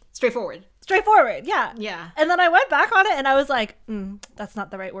straightforward, yeah. And then I went back on it and I was like, that's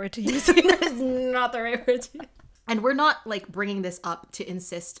not the right word to use. That is not the right word to use. And we're not like bringing this up to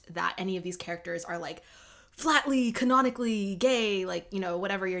insist that any of these characters are like flatly canonically gay, like, you know,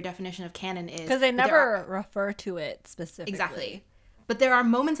 whatever your definition of canon is, because they never refer to it specifically. Exactly. But there are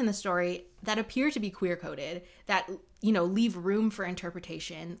moments in the story that appear to be queer coded, that, you know, leave room for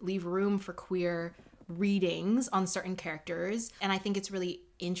interpretation, leave room for queer readings on certain characters. And I think it's really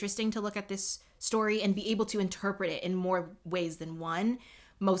interesting to look at this story and be able to interpret it in more ways than one.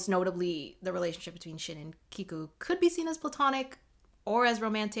 Most notably, the relationship between Shin and Kiku could be seen as platonic or as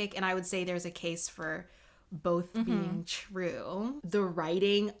romantic, and I would say there's a case for both being true. The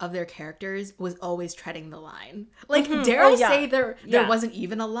writing of their characters was always treading the line. Like, dare I say there wasn't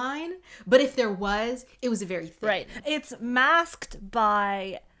even a line, but if there was, it was very thin. Right. It's masked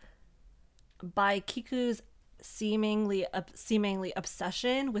by Kiku's seemingly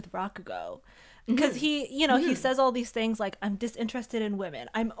obsession with Rakugo. Because he, you know, he says all these things like, I'm disinterested in women.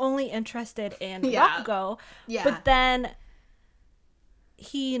 I'm only interested in Rakugo. Yeah. But then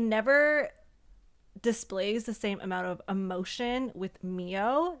he never displays the same amount of emotion with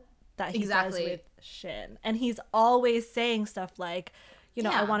Mio that he does with Shin. And he's always saying stuff like, you know,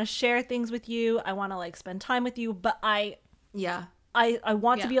 I want to share things with you. I want to like spend time with you, but I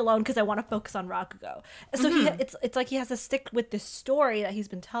want to be alone because I want to focus on Rakugo. So it's like he has to stick with this story that he's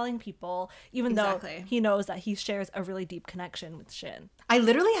been telling people, even though he knows that he shares a really deep connection with Shin. I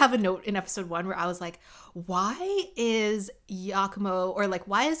literally have a note in episode 1 where I was like, why is Yakumo, or like,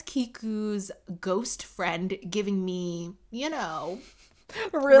 why is Kiku's ghost friend giving me, you know,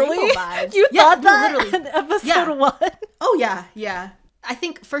 really? Vibes? You thought that literally. In episode 1? Oh, yeah. I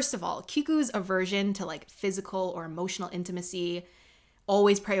think, first of all, Kiku's aversion to like physical or emotional intimacy,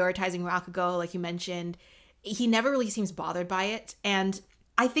 always prioritizing Rakugo, like you mentioned, he never really seems bothered by it. And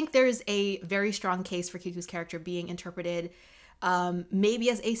I think there's a very strong case for Kiku's character being interpreted maybe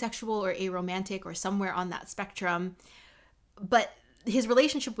as asexual or aromantic or somewhere on that spectrum. But his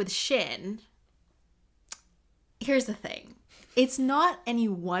relationship with Shin, here's the thing. It's not any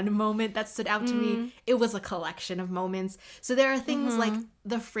one moment that stood out to me. It was a collection of moments. So there are things like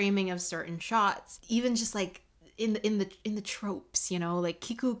the framing of certain shots, even just like in the tropes, you know, like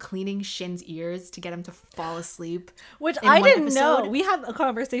Kiku cleaning Shin's ears to get him to fall asleep. Which I didn't know. We had a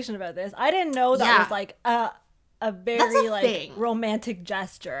conversation about this. I didn't know that was like a very like romantic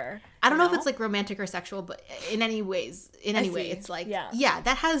gesture. I don't know if it's like romantic or sexual, but in any way, it's like,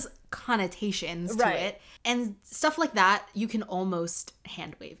 that has connotations to it. And stuff like that, you can almost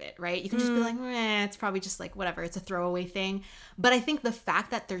hand wave it, right? You can just be like, it's probably just like whatever, it's a throwaway thing. But I think the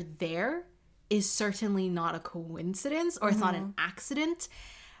fact that they're there is certainly not a coincidence, or it's not an accident.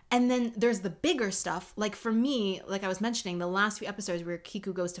 And then there's the bigger stuff. Like for me, like I was mentioning, the last few episodes where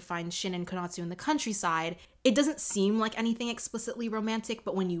Kiku goes to find Shin and Konatsu in the countryside, it doesn't seem like anything explicitly romantic,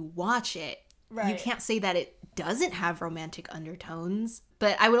 but when you watch it, you can't say that it doesn't have romantic undertones.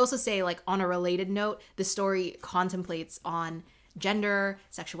 But I would also say, like, on a related note, the story contemplates on gender,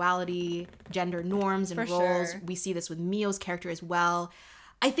 sexuality, gender norms and roles. We see this with Mio's character as well.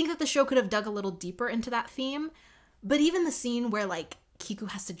 I think that the show could have dug a little deeper into that theme. But even the scene where, like, Kiku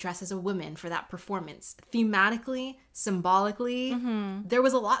has to dress as a woman for that performance, thematically, symbolically, there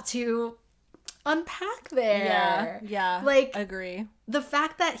was a lot to unpack there. Yeah, like, agree. The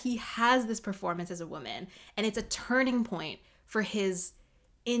fact that he has this performance as a woman and it's a turning point for his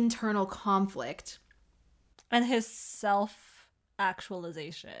internal conflict and his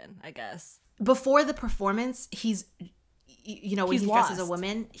self-actualization, I guess. Before the performance, he's, you know, when he's dressed as a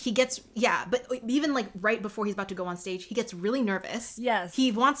woman, he gets, but even like right before he's about to go on stage, he gets really nervous. Yes.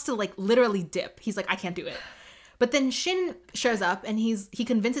 He wants to like literally dip. He's like, I can't do it. But then Shin shows up and he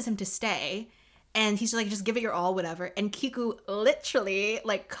convinces him to stay. And he's like, just give it your all, whatever. And Kiku literally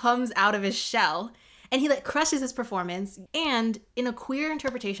like comes out of his shell and he like crushes his performance. And in a queer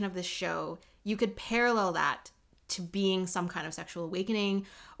interpretation of this show, you could parallel that to being some kind of sexual awakening,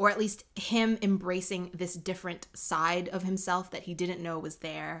 or at least him embracing this different side of himself that he didn't know was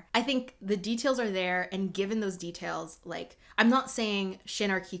there. I think the details are there, and given those details, like, I'm not saying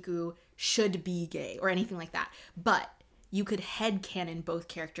Shin or Kiku should be gay or anything like that, but you could headcanon both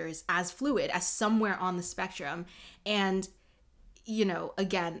characters as fluid, as somewhere on the spectrum. And, you know,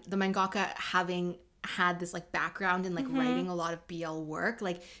 again, the mangaka having had this like background in like writing a lot of BL work,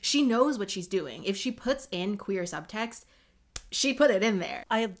 like she knows what she's doing. If she puts in queer subtext, she put it in there.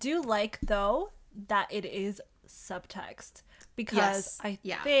 I do like though that it is subtext, because I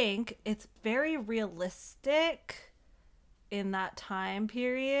think it's very realistic in that time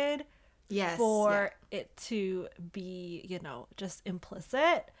period for it to be, you know, just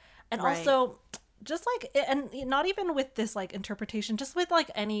implicit. And also just like, and not even with this like interpretation, just with like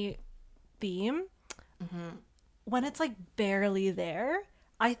any theme, when it's like barely there,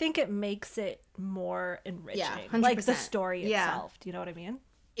 I think it makes it more enriching. Like the story itself. Do you know what I mean?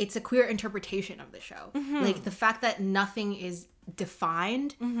 it's a queer interpretation of the show. Like, the fact that nothing is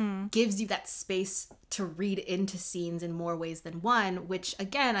defined gives you that space to read into scenes in more ways than one, which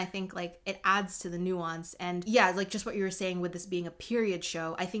again, I think like it adds to the nuance. And yeah, like just what you were saying with this being a period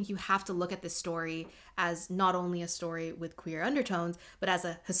show, I think you have to look at this story as not only a story with queer undertones, but as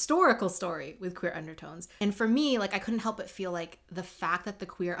a historical story with queer undertones. And for me, like, I couldn't help but feel like the fact that the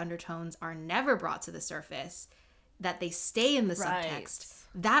queer undertones are never brought to the surface, that they stay in the subtext,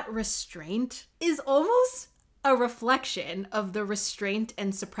 that restraint is almost a reflection of the restraint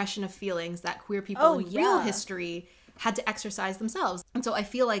and suppression of feelings that queer people in real history had to exercise themselves. And so I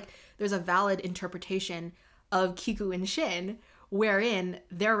feel like there's a valid interpretation of Kiku and Shin wherein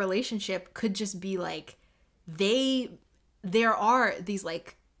their relationship could just be like, there are these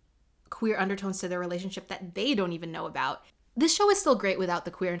like queer undertones to their relationship that they don't even know about. This show is still great without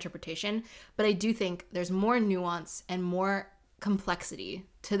the queer interpretation, but I do think there's more nuance and more complexity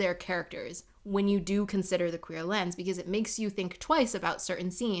to their characters when you do consider the queer lens, because it makes you think twice about certain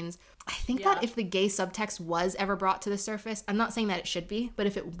scenes. I think that if the gay subtext was ever brought to the surface, I'm not saying that it should be, but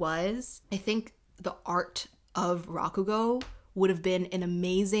if it was, I think the art of Rakugo would have been an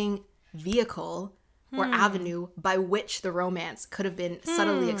amazing vehicle or avenue by which the romance could have been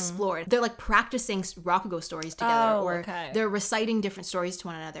subtly explored. They're like practicing Rakugo stories together, they're reciting different stories to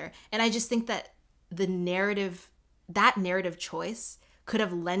one another. And I just think that that narrative choice could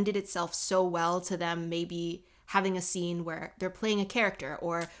have lended itself so well to them maybe having a scene where they're playing a character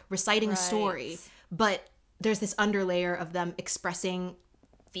or reciting a story, but there's this underlayer of them expressing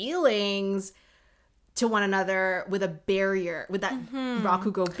feelings to one another with a barrier, with that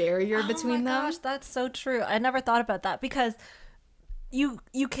Rakugo barrier between them. Oh my gosh, that's so true. I never thought about that, because you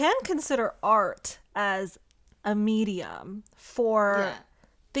can consider art as a medium for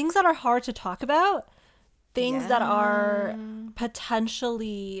things that are hard to talk about, things that are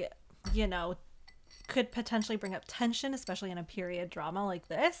potentially, you know, could potentially bring up tension, especially in a period drama like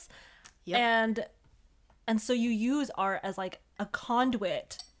this. And so you use art as like a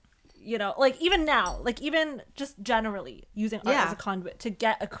conduit, you know, like even now, like even just generally using art as a conduit to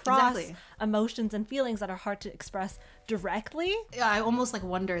get across emotions and feelings that are hard to express directly. Yeah, I almost like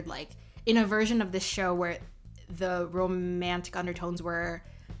wondered, like in a version of this show where the romantic undertones were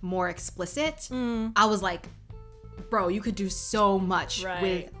more explicit, I was like, bro, you could do so much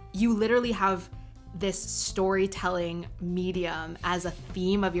with, you literally have this storytelling medium as a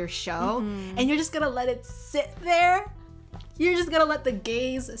theme of your show, and you're just gonna let it sit there? You're just gonna let the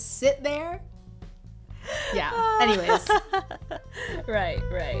gays sit there? Yeah, anyways.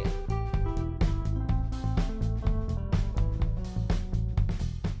 Right.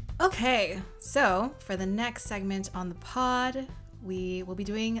 Okay, so for the next segment on the pod, we will be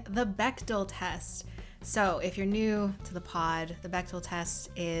doing the Bechdel Test. So if you're new to the pod, the Bechdel Test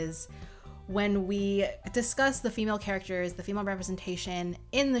is when we discuss the female characters, the female representation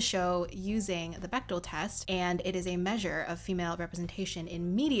in the show using the Bechdel Test, and it is a measure of female representation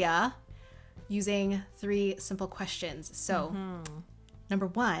in media using 3 simple questions. So, number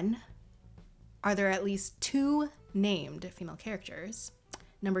 1, are there at least 2 named female characters?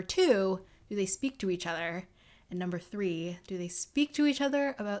 Number 2, do they speak to each other? And number 3, do they speak to each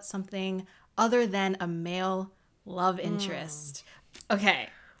other about something other than a male love interest? Okay,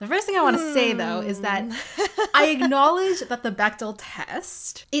 the first thing I want to say, though, is that I acknowledge that the Bechdel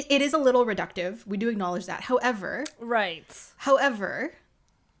test, it is a little reductive. We do acknowledge that. However,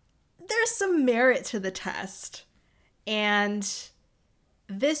 there's some merit to the test. And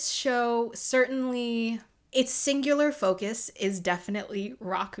this show certainly, its singular focus is definitely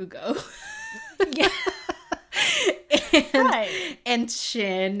Rakugo. And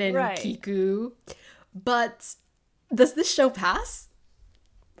Shin and Kiku. But does this show pass?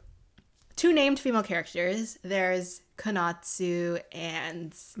 2 named female characters. There's Konatsu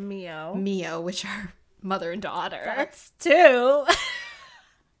and Mio, which are mother and daughter. That's 2.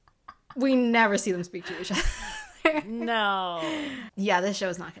 We never see them speak to each other. No. Yeah, this show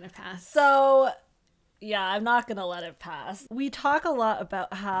is not going to pass. So, yeah, I'm not going to let it pass. We talk a lot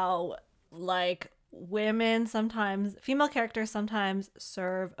about how, like, women sometimes, female characters sometimes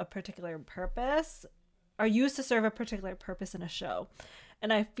serve a particular purpose, are used to serve a particular purpose in a show.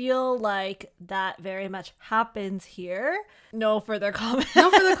 And I feel like that very much happens here. No further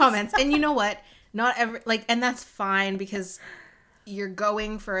comments. And you know what? Not every, like, and that's fine because you're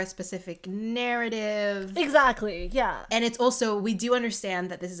going for a specific narrative. Exactly, yeah. And it's also, we do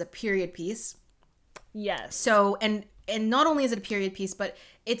understand that this is a period piece. Yes. So, and not only is it a period piece, but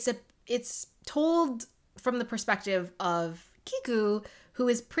it's told from the perspective of Kiku, who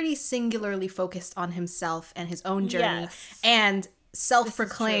is pretty singularly focused on himself and his own journey. And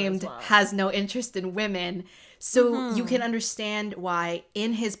self-proclaimed has no interest in women. So you can understand why,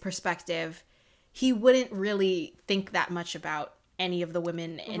 in his perspective, he wouldn't really think that much about any of the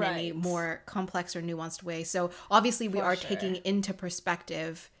women in any more complex or nuanced way. So obviously we are taking into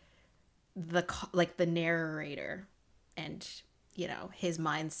perspective the narrator and, you know, his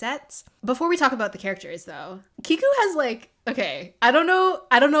mindset. Before we talk about the characters though, Kiku has okay, I don't know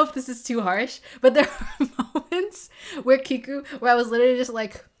if this is too harsh, but there are moments where I was literally just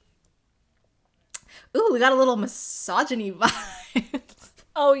like, ooh, we got a little misogyny vibes.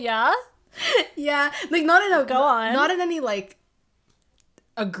 Oh yeah? Yeah, not in any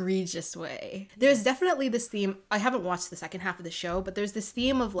egregious way. There's definitely this theme. I haven't watched the second half of the show, but there's this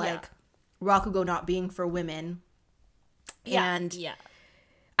theme of Rakugo not being for women. And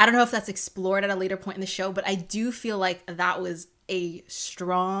I don't know if that's explored at a later point in the show, but I do feel like that was a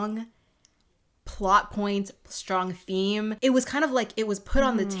strong plot point, strong theme. It was kind of like it was put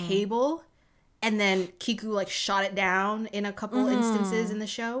on the table, and then Kiku shot it down in a couple instances in the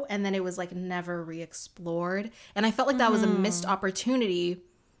show, and then it was never re-explored. And I felt like that was a missed opportunity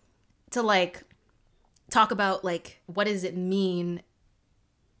to talk about what does it mean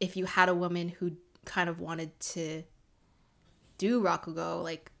if you had a woman who kind of wanted to do Rakugo,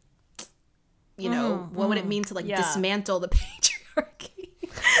 what would it mean to dismantle the patriarchy?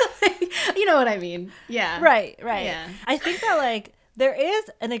 You know what I mean? Yeah. Right. Yeah. I think that there is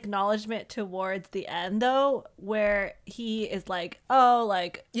an acknowledgement towards the end though, where he is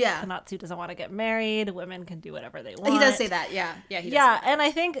Konatsu doesn't want to get married, women can do whatever they want. He does say that. Yeah. He does say that. And I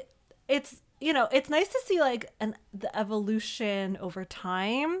think it's it's nice to see the evolution over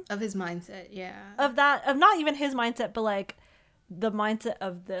time of his mindset. Yeah. Of not even his mindset, but the mindset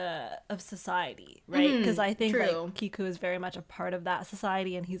of society, right? Because I think Kiku is very much a part of that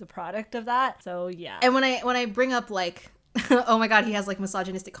society, and he's a product of that. So yeah. And when I bring up oh my god, he has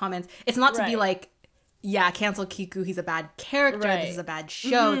misogynistic comments, it's not to be cancel Kiku, he's a bad character, this is a bad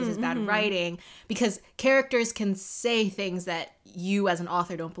show, this is bad writing, because characters can say things that you as an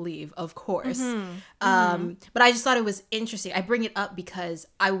author don't believe, of course. But I just thought it was interesting. I bring it up because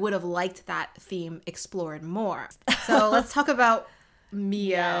I would have liked that theme explored more. So let's talk about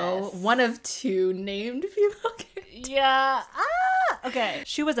Mio, one of two named female characters. Yeah. Okay.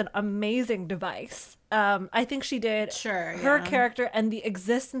 She was an amazing device. I think she did her character, and the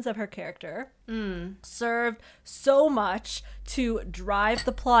existence of her character served so much to drive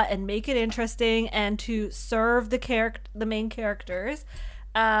the plot and make it interesting and to serve the main characters.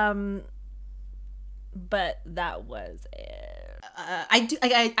 But that was it.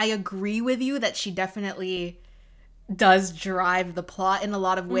 I agree with you that she definitely does drive the plot in a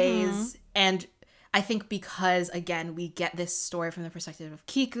lot of ways. And I think because, again, we get this story from the perspective of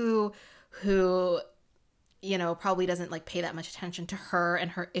Kiku, who probably doesn't pay that much attention to her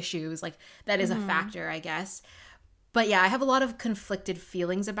and her issues. That is a factor, I guess. But yeah, I have a lot of conflicted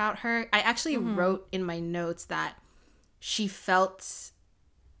feelings about her. I actually wrote in my notes that she felt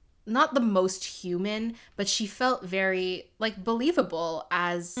not the most human, but she felt very believable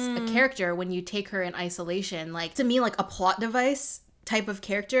as a character when you take her in isolation. To me, a plot device type of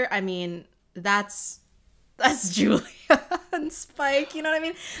character, I mean, that's Julia and Spike, you know what I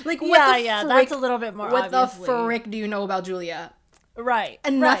mean? That's a little bit more what obviously. The frick do you know about Julia? Right.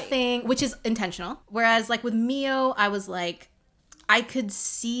 And nothing, which is intentional. Whereas with Mio, I was I could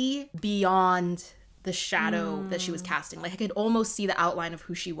see beyond the shadow that she was casting. I could almost see the outline of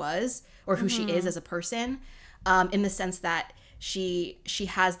who she was or who she is as a person, in the sense that she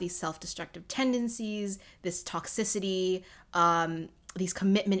has these self-destructive tendencies, this toxicity, these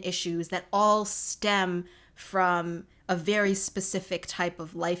commitment issues that all stem from a very specific type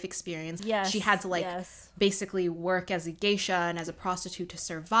of life experience. Yes, she had to basically work as a geisha and as a prostitute to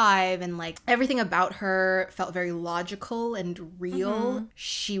survive, and everything about her felt very logical and real.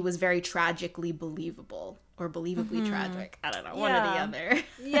 She was very tragically believable, or believably tragic. I don't know, one or the other.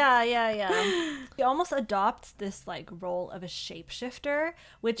 Yeah. She almost adopts this role of a shapeshifter,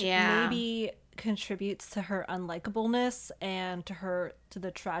 which maybe contributes to her unlikableness and to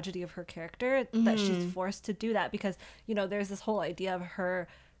the tragedy of her character, that she's forced to do that because there's this whole idea of her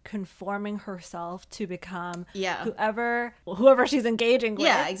conforming herself to become whoever she's engaging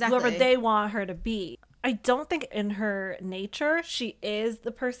with, whoever they want her to be. I don't think in her nature she is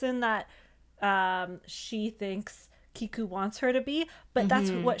the person that she thinks Kiku wants her to be, but that's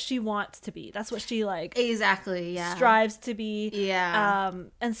what she wants to be. That's what she like exactly strives to be.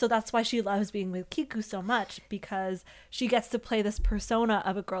 And so that's why she loves being with Kiku so much, because she gets to play this persona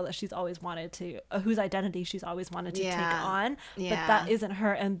of a girl that she's always wanted to, whose identity she's always wanted to take on, but that isn't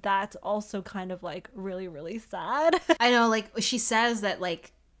her, and that's also kind of like really, really sad. I know, like she says that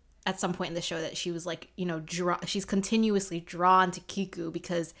like at some point in the show that she was like, you know, she's continuously drawn to Kiku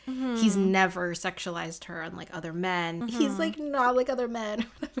because he's never sexualized her unlike other men. He's like not like other men.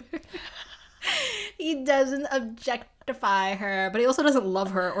 He doesn't objectify her, but he also doesn't love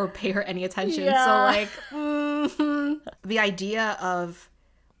her or pay her any attention. So like the idea of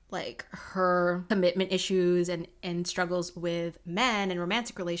like her commitment issues and struggles with men and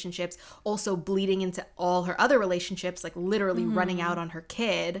romantic relationships also bleeding into all her other relationships, like literally running out on her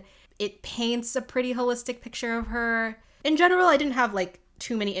kid. It paints a pretty holistic picture of her. In general, I didn't have like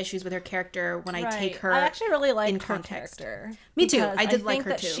too many issues with her character when I take her. I actually really liked her context. character. Me too. I did like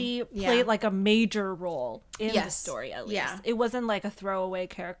her that too. She played like a major role in the story, at least. Yeah. It wasn't like a throwaway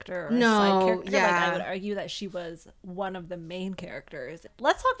character or a No, side character. yeah. Like, I would argue that she was one of the main characters.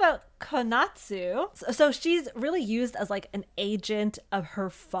 Let's talk about Konatsu. So she's really used as like an agent of her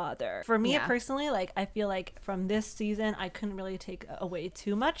father. For me personally, like I feel like from this season, I couldn't really take away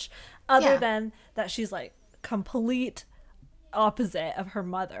too much other than that she's like complete opposite of her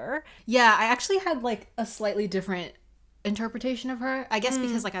mother. Yeah, I actually had like a slightly different interpretation of her. I guess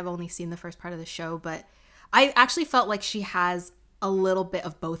because like I've only seen the first part of the show, but I actually felt like she has a little bit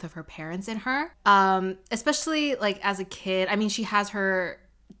of both of her parents in her. Especially like as a kid. I mean, she has her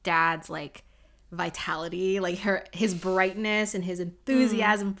dad's like vitality, like his brightness and his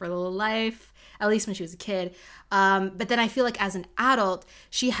enthusiasm for life, at least when she was a kid. But then I feel like as an adult,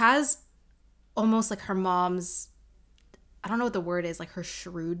 she has almost like her mom's, I don't know what the word is, like her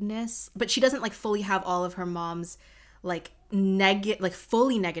shrewdness, but she doesn't like fully have all of her mom's like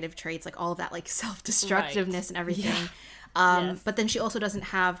fully negative traits, like all of that like self-destructiveness and everything. But then she also doesn't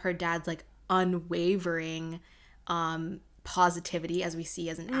have her dad's like unwavering positivity as we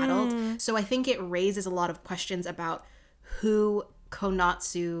see as an adult. So I think it raises a lot of questions about who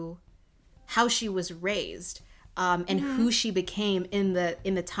Konatsu, how she was raised. And who she became in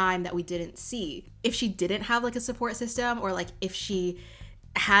the time that we didn't see. If she didn't have like a support system, or like if she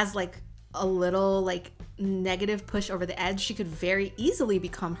has like a little like negative push over the edge, she could very easily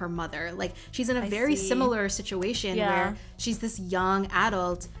become her mother. Like she's in a very similar situation where she's this young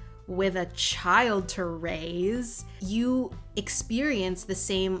adult with a child to raise. You experience the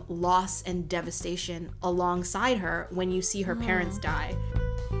same loss and devastation alongside her when you see her parents die.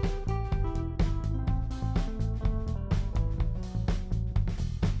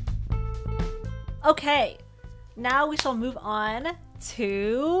 Okay, now we shall move on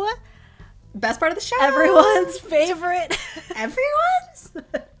to Best part of the show. Everyone's favorite. Everyone's?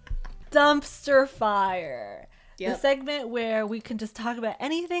 Dumpster fire. Yep. The segment where we can just talk about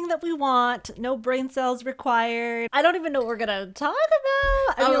anything that we want. No brain cells required. I don't even know what we're going to talk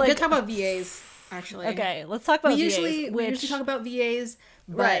about. We're going to talk about VAs, actually. Okay, let's talk about VAs. We usually talk about VAs,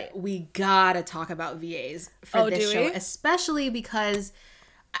 but we gotta talk about VAs for this show. Especially because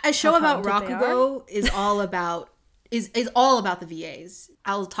a show about Rakugo is all about the VAs.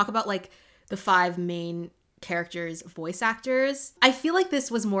 I'll talk about like the 5 main characters' voice actors. I feel like this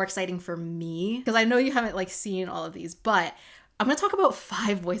was more exciting for me because I know you haven't like seen all of these, but I'm gonna talk about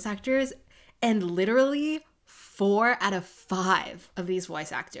 5 voice actors, and literally 4 out of 5 of these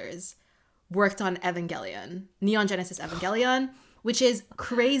voice actors worked on Evangelion, Neon Genesis Evangelion, which is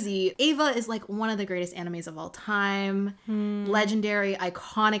crazy. Eva is like one of the greatest animes of all time, legendary,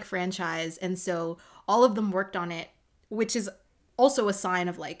 iconic franchise, and so all of them worked on it, which is also a sign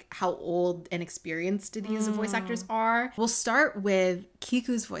of like how old and experienced these voice actors are. We'll start with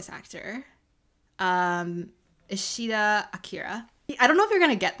Kiku's voice actor, Ishida Akira. I don't know if you're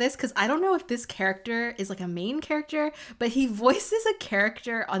gonna get this because I don't know if this character is like a main character, but he voices a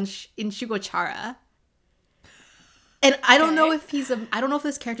character in Shugochara. And I don't know if I don't know if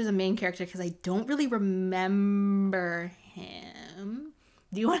this character is a main character because I don't really remember him.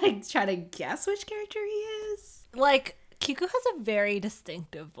 Do you want to try to guess which character he is? Like, Kiku has a very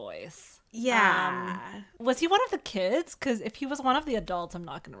distinctive voice. Yeah. Was he one of the kids? Because if he was one of the adults, I'm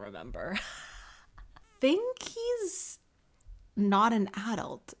not going to remember. Think he's not an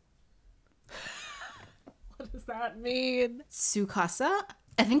adult. What does that mean? Tsukasa?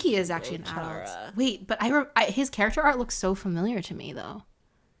 I think he is actually an adult. Wait, but his character art looks so familiar to me, though.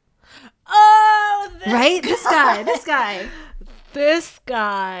 Oh, right? This guy. This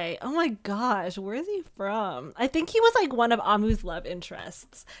guy. Oh my gosh, where is he from? I think he was like one of Amu's love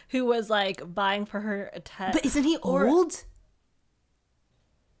interests who was like buying for her a test. But isn't he old?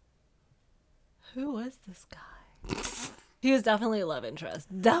 Who was this guy? He was definitely a love interest.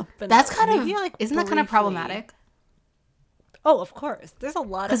 Definitely. That's kind of Maybe, like, isn't that kind of briefly. problematic? Oh, of course. There's a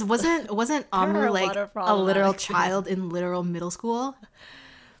lot of Because wasn't Amu a like lot of a literal problematic child in literal middle school?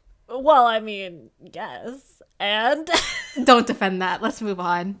 Well, I mean, yes. And Don't defend that. Let's move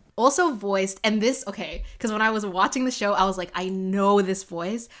on. Also voiced, and this, okay, because when I was watching the show, I was like, I know this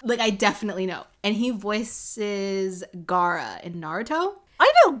voice. Like, I definitely know. And he voices Gaara in Naruto.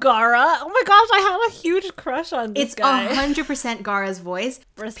 I know Gaara. Oh my gosh, I have a huge crush on this guy. It's 100% Gaara's voice.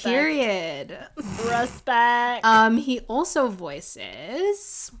 Respect. Period. Respect. He also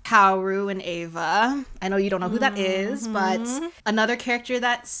voices Haru and Ava. I know you don't know who that is, but another character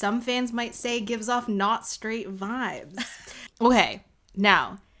that some fans might say gives off not straight vibes. Okay,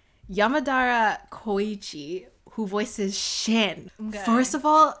 now Yamadara Koichi, who voices Shin. Okay. First of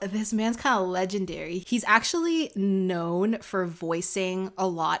all, this man's kind of legendary. He's actually known for voicing a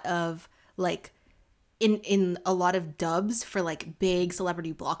lot of like in a lot of dubs for like big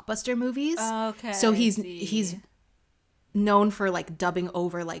celebrity blockbuster movies. Okay. So he's known for like dubbing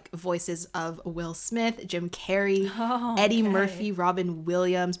over like voices of Will Smith, Jim Carrey, Eddie Murphy, Robin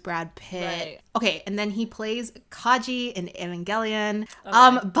Williams, Brad Pitt. Right. Okay, and then he plays Kaji in Evangelion.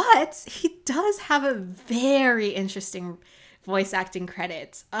 Okay. But he does have a very interesting voice acting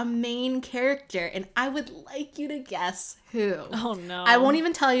credits, a main character, and I would like you to guess who. Oh no. I won't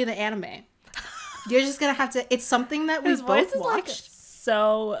even tell you the anime. You're just gonna have to. It's something that we've both watched. Like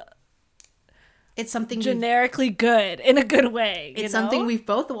so It's something generically good in a good way. It's something we've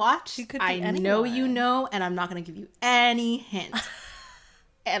both watched. He could be I know you anyone. know, and I'm not going to give you any hint.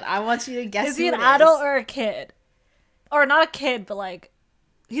 And I want you to guess. Is he an adult or a kid? Or not a kid, but like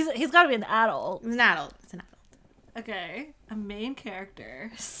he's got to be an adult. It's an adult. It's an adult. Okay, a main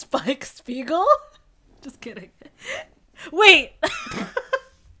character, Spike Spiegel. Just kidding. Wait.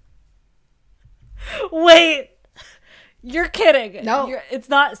 Wait. You're kidding. No. It's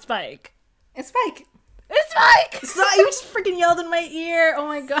not Spike. It's Spike. It's Spike. It's not. You just freaking yelled in my ear. Oh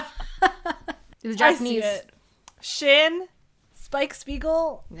my god. The Japanese. I see it. Shin, Spike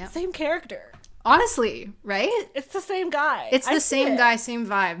Spiegel, Yep. same character. Honestly, right? It's the same guy. It's I the see same it. guy, same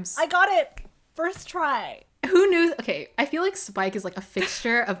vibes. I got it. First try. Who knew? Okay, I feel like Spike is like a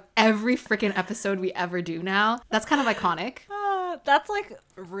fixture of every freaking episode we ever do now. That's kind of iconic. That's like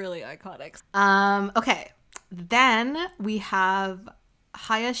really iconic. Okay. Then we have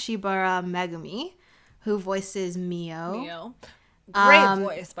Hayashibara Megumi, who voices Mio. Great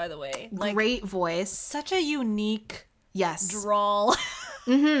voice, by the way. Like, Great voice. such a unique Yes. drawl.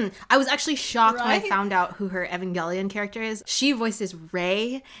 I was actually shocked when I Right? found out who her Evangelion character is. She voices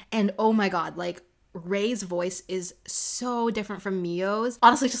Rei, and oh my god, like Rei's voice is so different from Mio's.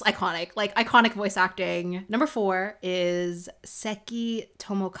 Honestly, just iconic. Like iconic voice acting. Number 4 is Seki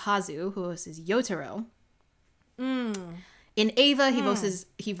Tomokazu, who voices Yotaro. In Ava, he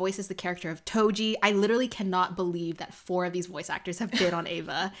voices the character of Toji. I literally cannot believe that 4 of these voice actors have been on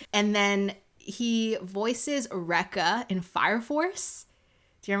Ava. And then he voices Rekka in Fire Force.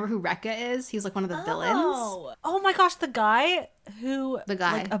 Do you remember who Rekka is? He was like one of the villains. Oh my gosh, the guy who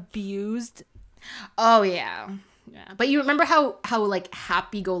guy. abused. Oh yeah. Yeah. But you remember how like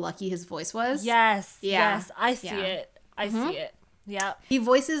happy-go-lucky his voice was? Yes. Yeah. Yes, I see Yeah. it. I see it. Yeah. He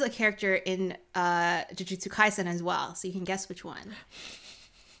voices a character in Jujutsu Kaisen as well, so you can guess which one.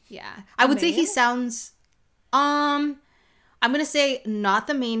 Yeah. I would say he sounds I'm going to say not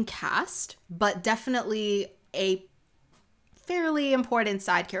the main cast, but definitely a fairly important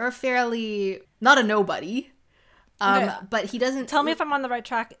side character, or fairly not a nobody. Okay. But he doesn't Tell me if I'm on the right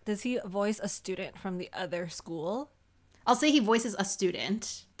track. Does he voice a student from the other school? I'll say he voices a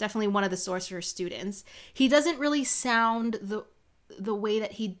student, definitely one of the sorcerer students. He doesn't really sound the way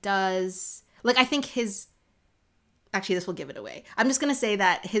that he does. Like, I think his... Actually, this will give it away. I'm just going to say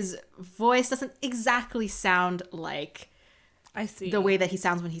that his voice doesn't exactly sound like I see. the way that he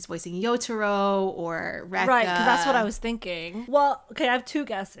sounds when he's voicing Yotaro or Rekka. Right, because that's what I was thinking. Well, okay, I have 2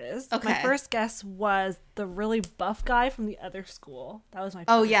 guesses. Okay. My first guess was the really buff guy from the other school. That was my first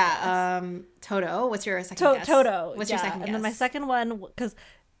Oh, guess. yeah. Toto. What's your second guess? Toto. What's your yeah. second guess? And then my second one, because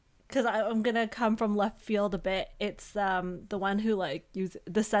I'm going to come from left field a bit. It's the one who, like,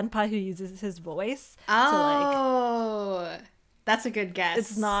 the senpai who uses his voice to, like... Oh, that's a good guess.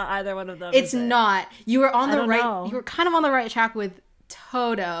 It's not either one of them. It's is it? not. You were on I the don't right. know. You were kind of on the right track with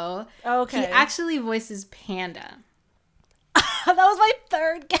Toto. Okay. He actually voices Panda. That was my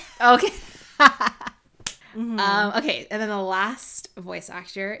third guess. Okay. Okay, and then the last voice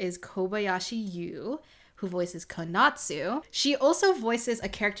actor is Kobayashi Yu, who voices Konatsu. She also voices a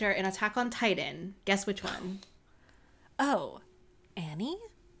character in Attack on Titan. Guess which one? Oh, Annie?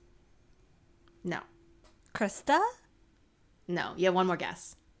 No. Krista? No. You have one more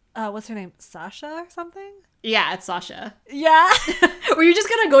guess. What's her name? Sasha or something? Yeah, it's Sasha. Yeah. Were you just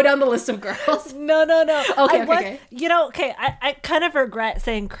gonna go down the list of girls? No. Okay. You know, okay, I kind of regret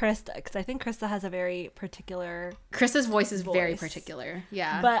saying Krista, because I think Krista has a very particular Krista's voice is very particular.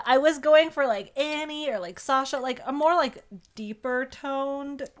 Yeah. But I was going for like Annie or like Sasha, like a more like deeper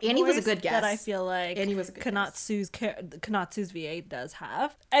toned Annie was a good guess. that I feel like Annie was a good Konatsu's VA does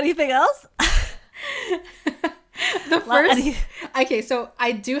have. Anything else? The first... Okay, so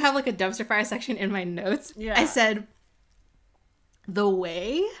I do have like a dumpster fire section in my notes. Yeah. I said, the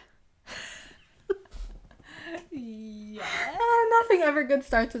way... Yeah. Nothing ever good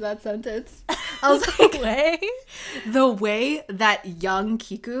starts with that sentence. I was like, the way that young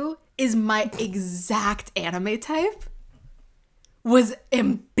Kiku is my exact anime type was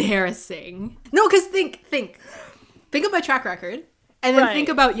embarrassing. No, because think of my track record, and then think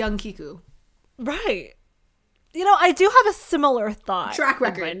about young Kiku. Right. You know, I do have a similar thought. Track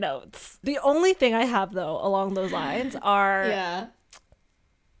record. In my notes. The only thing I have, though, along those lines are...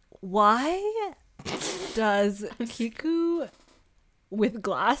 Why does Kiku with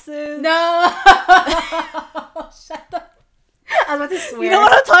glasses... No! Shut up. I was about to swear. You know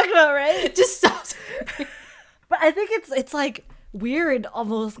what I'm talking about, right? Just stop swearing. But I think it's like weird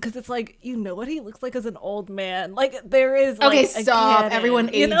almost, because it's like, you know what he looks like as an old man. Like, there is like, okay, stop. canon, Everyone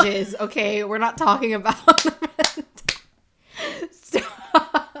ages. Know? Okay, we're not talking about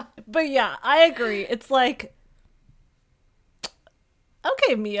stop. But yeah, I agree. It's like,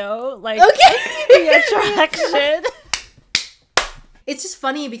 okay, Mio, like, okay, I see the attraction. It's just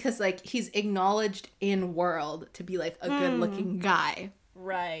funny because like he's acknowledged in world to be like a good-looking guy.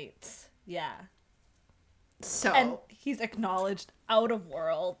 Right. Yeah. So and he's acknowledged out of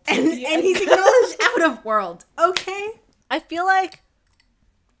world. And he's acknowledged out of world. Okay. I feel like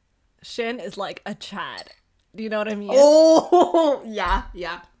Shin is like a Chad. Do you know what I mean? Oh, yeah.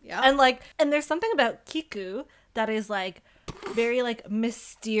 And like, and there's something about Kiku that is like very like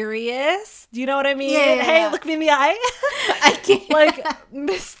mysterious. Do you know what I mean? Yeah. Hey, look me in the eye. I can't. Like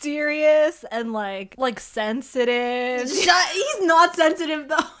mysterious and like sensitive. He's not sensitive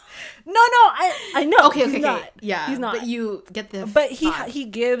though. No, I know. Okay. Yeah, he's not. But you get the. But vibe. he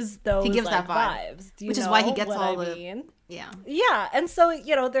gives those. He gives like, that vibes, which is why he gets all the. Mean? Yeah, and so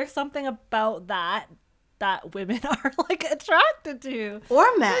you know, there's something about that women are like attracted to, or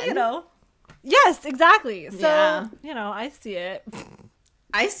men. So, you know. Yes, exactly. So you know, I see it.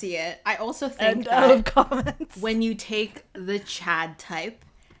 I also think of comments. When you take the Chad type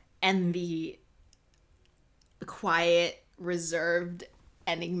and the quiet, reserved,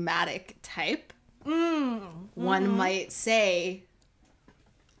 enigmatic type, one might say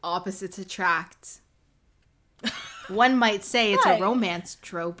opposites attract. One might say it's a romance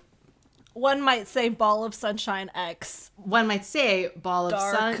trope. One might say ball of sunshine X. One might say ball of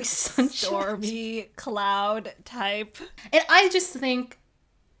dark, sunshine. Stormy cloud type. And I just think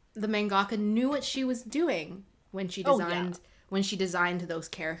the mangaka knew what she was doing when she designed those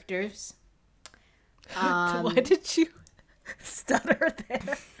characters. Why did you stutter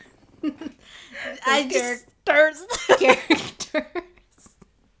there? Characters.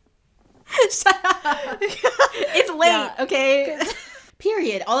 Shut up. It's late, okay?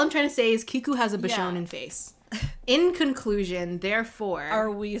 Period. All I'm trying to say is Kiku has a bishounen face. In conclusion, therefore... Are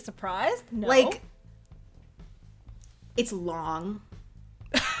we surprised? No. Like, it's long.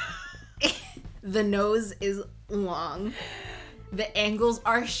 The nose is long. The angles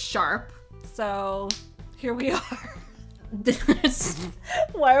are sharp. So, here we are.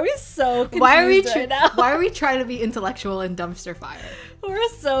 Why are we so confused right now? Why are we trying to be intellectual and dumpster fire? We're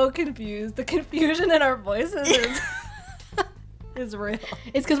so confused. The confusion in our voices is real.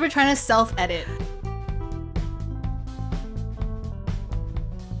 It's because we're trying to self-edit.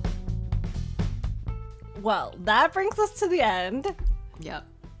 Well, that brings us to the end. Yep.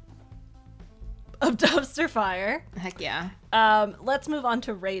 Of Dumpster Fire. Heck yeah. Let's move on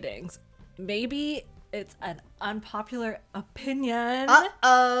to ratings. Maybe it's an unpopular opinion.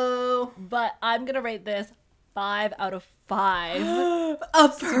 Uh-oh. But I'm gonna rate this 5 out of 5. A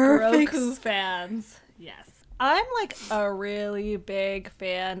perfect Roku fans. Yes. I'm like a really big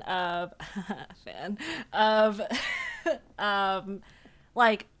fan of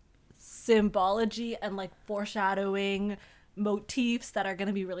like symbology and like foreshadowing motifs that are going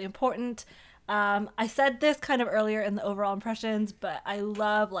to be really important. I said this kind of earlier in the overall impressions, but I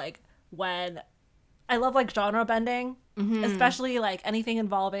love like when I love like genre bending, especially like anything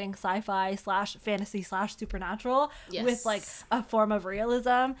involving sci-fi / fantasy / supernatural with like a form of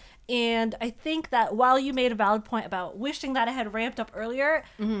realism. And I think that while you made a valid point about wishing that it had ramped up earlier,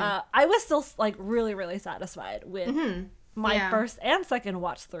 I was still like really, really satisfied with my first and second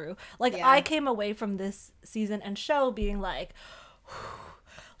watch through. Like I came away from this season and show being like,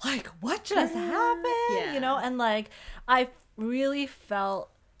 like what just happened? You know, and like I really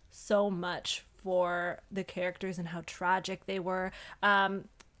felt so much for the characters and how tragic they were. On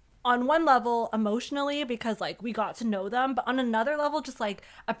one level emotionally, because like we got to know them, but on another level just like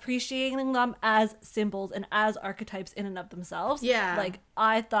appreciating them as symbols and as archetypes in and of themselves. Like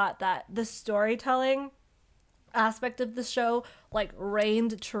I thought that the storytelling aspect of the show like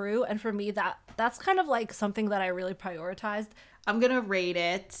reigned true, and for me that's kind of like something that I really prioritized. I'm gonna rate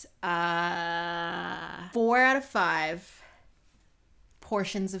it 4 out of 5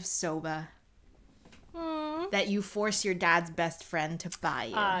 portions of soba that you force your dad's best friend to buy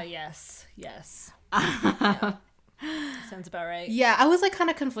you. Yes yeah. Sounds about right. Yeah, I was like kind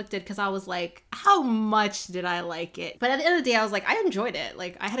of conflicted because I was like, how much did I like it? But at the end of the day, I was like, I enjoyed it.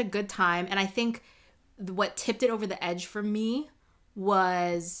 Like I had a good time, and I think what tipped it over the edge for me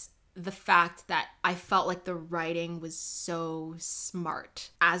was the fact that I felt like the writing was so smart.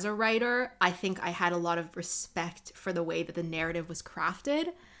 As a writer, I think I had a lot of respect for the way that the narrative was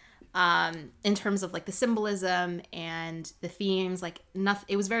crafted, in terms of like the symbolism and the themes. Like nothing,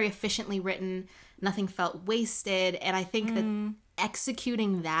 it was very efficiently written. Nothing felt wasted, and I think that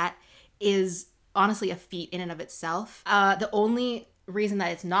executing that is honestly a feat in and of itself. The only reason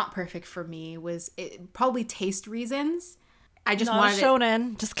that it's not perfect for me was probably taste reasons. I just wanted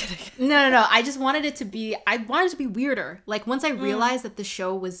shonen. Just kidding. No. I just wanted it to be. I wanted it to be weirder. Like once I realized that the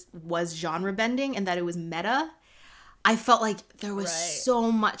show was genre bending and that it was meta, I felt like there was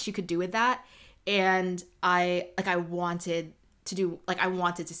so much you could do with that, and I wanted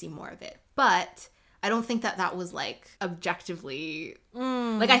to see more of it. But I don't think that was like objectively.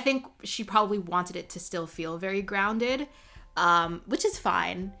 Like I think she probably wanted it to still feel very grounded. Which is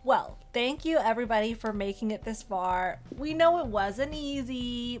fine. Well, thank you everybody for making it this far. We know it wasn't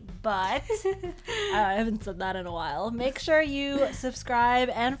easy, but I haven't said that in a while. Make sure you subscribe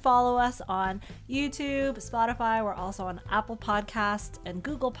and follow us on YouTube, Spotify. We're also on Apple Podcasts and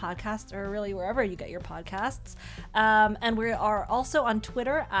Google Podcasts, or really wherever you get your podcasts. And we are also on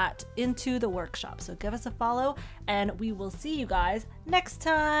Twitter at Into the Workshop. So give us a follow, and we will see you guys next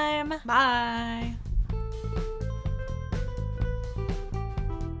time. Bye.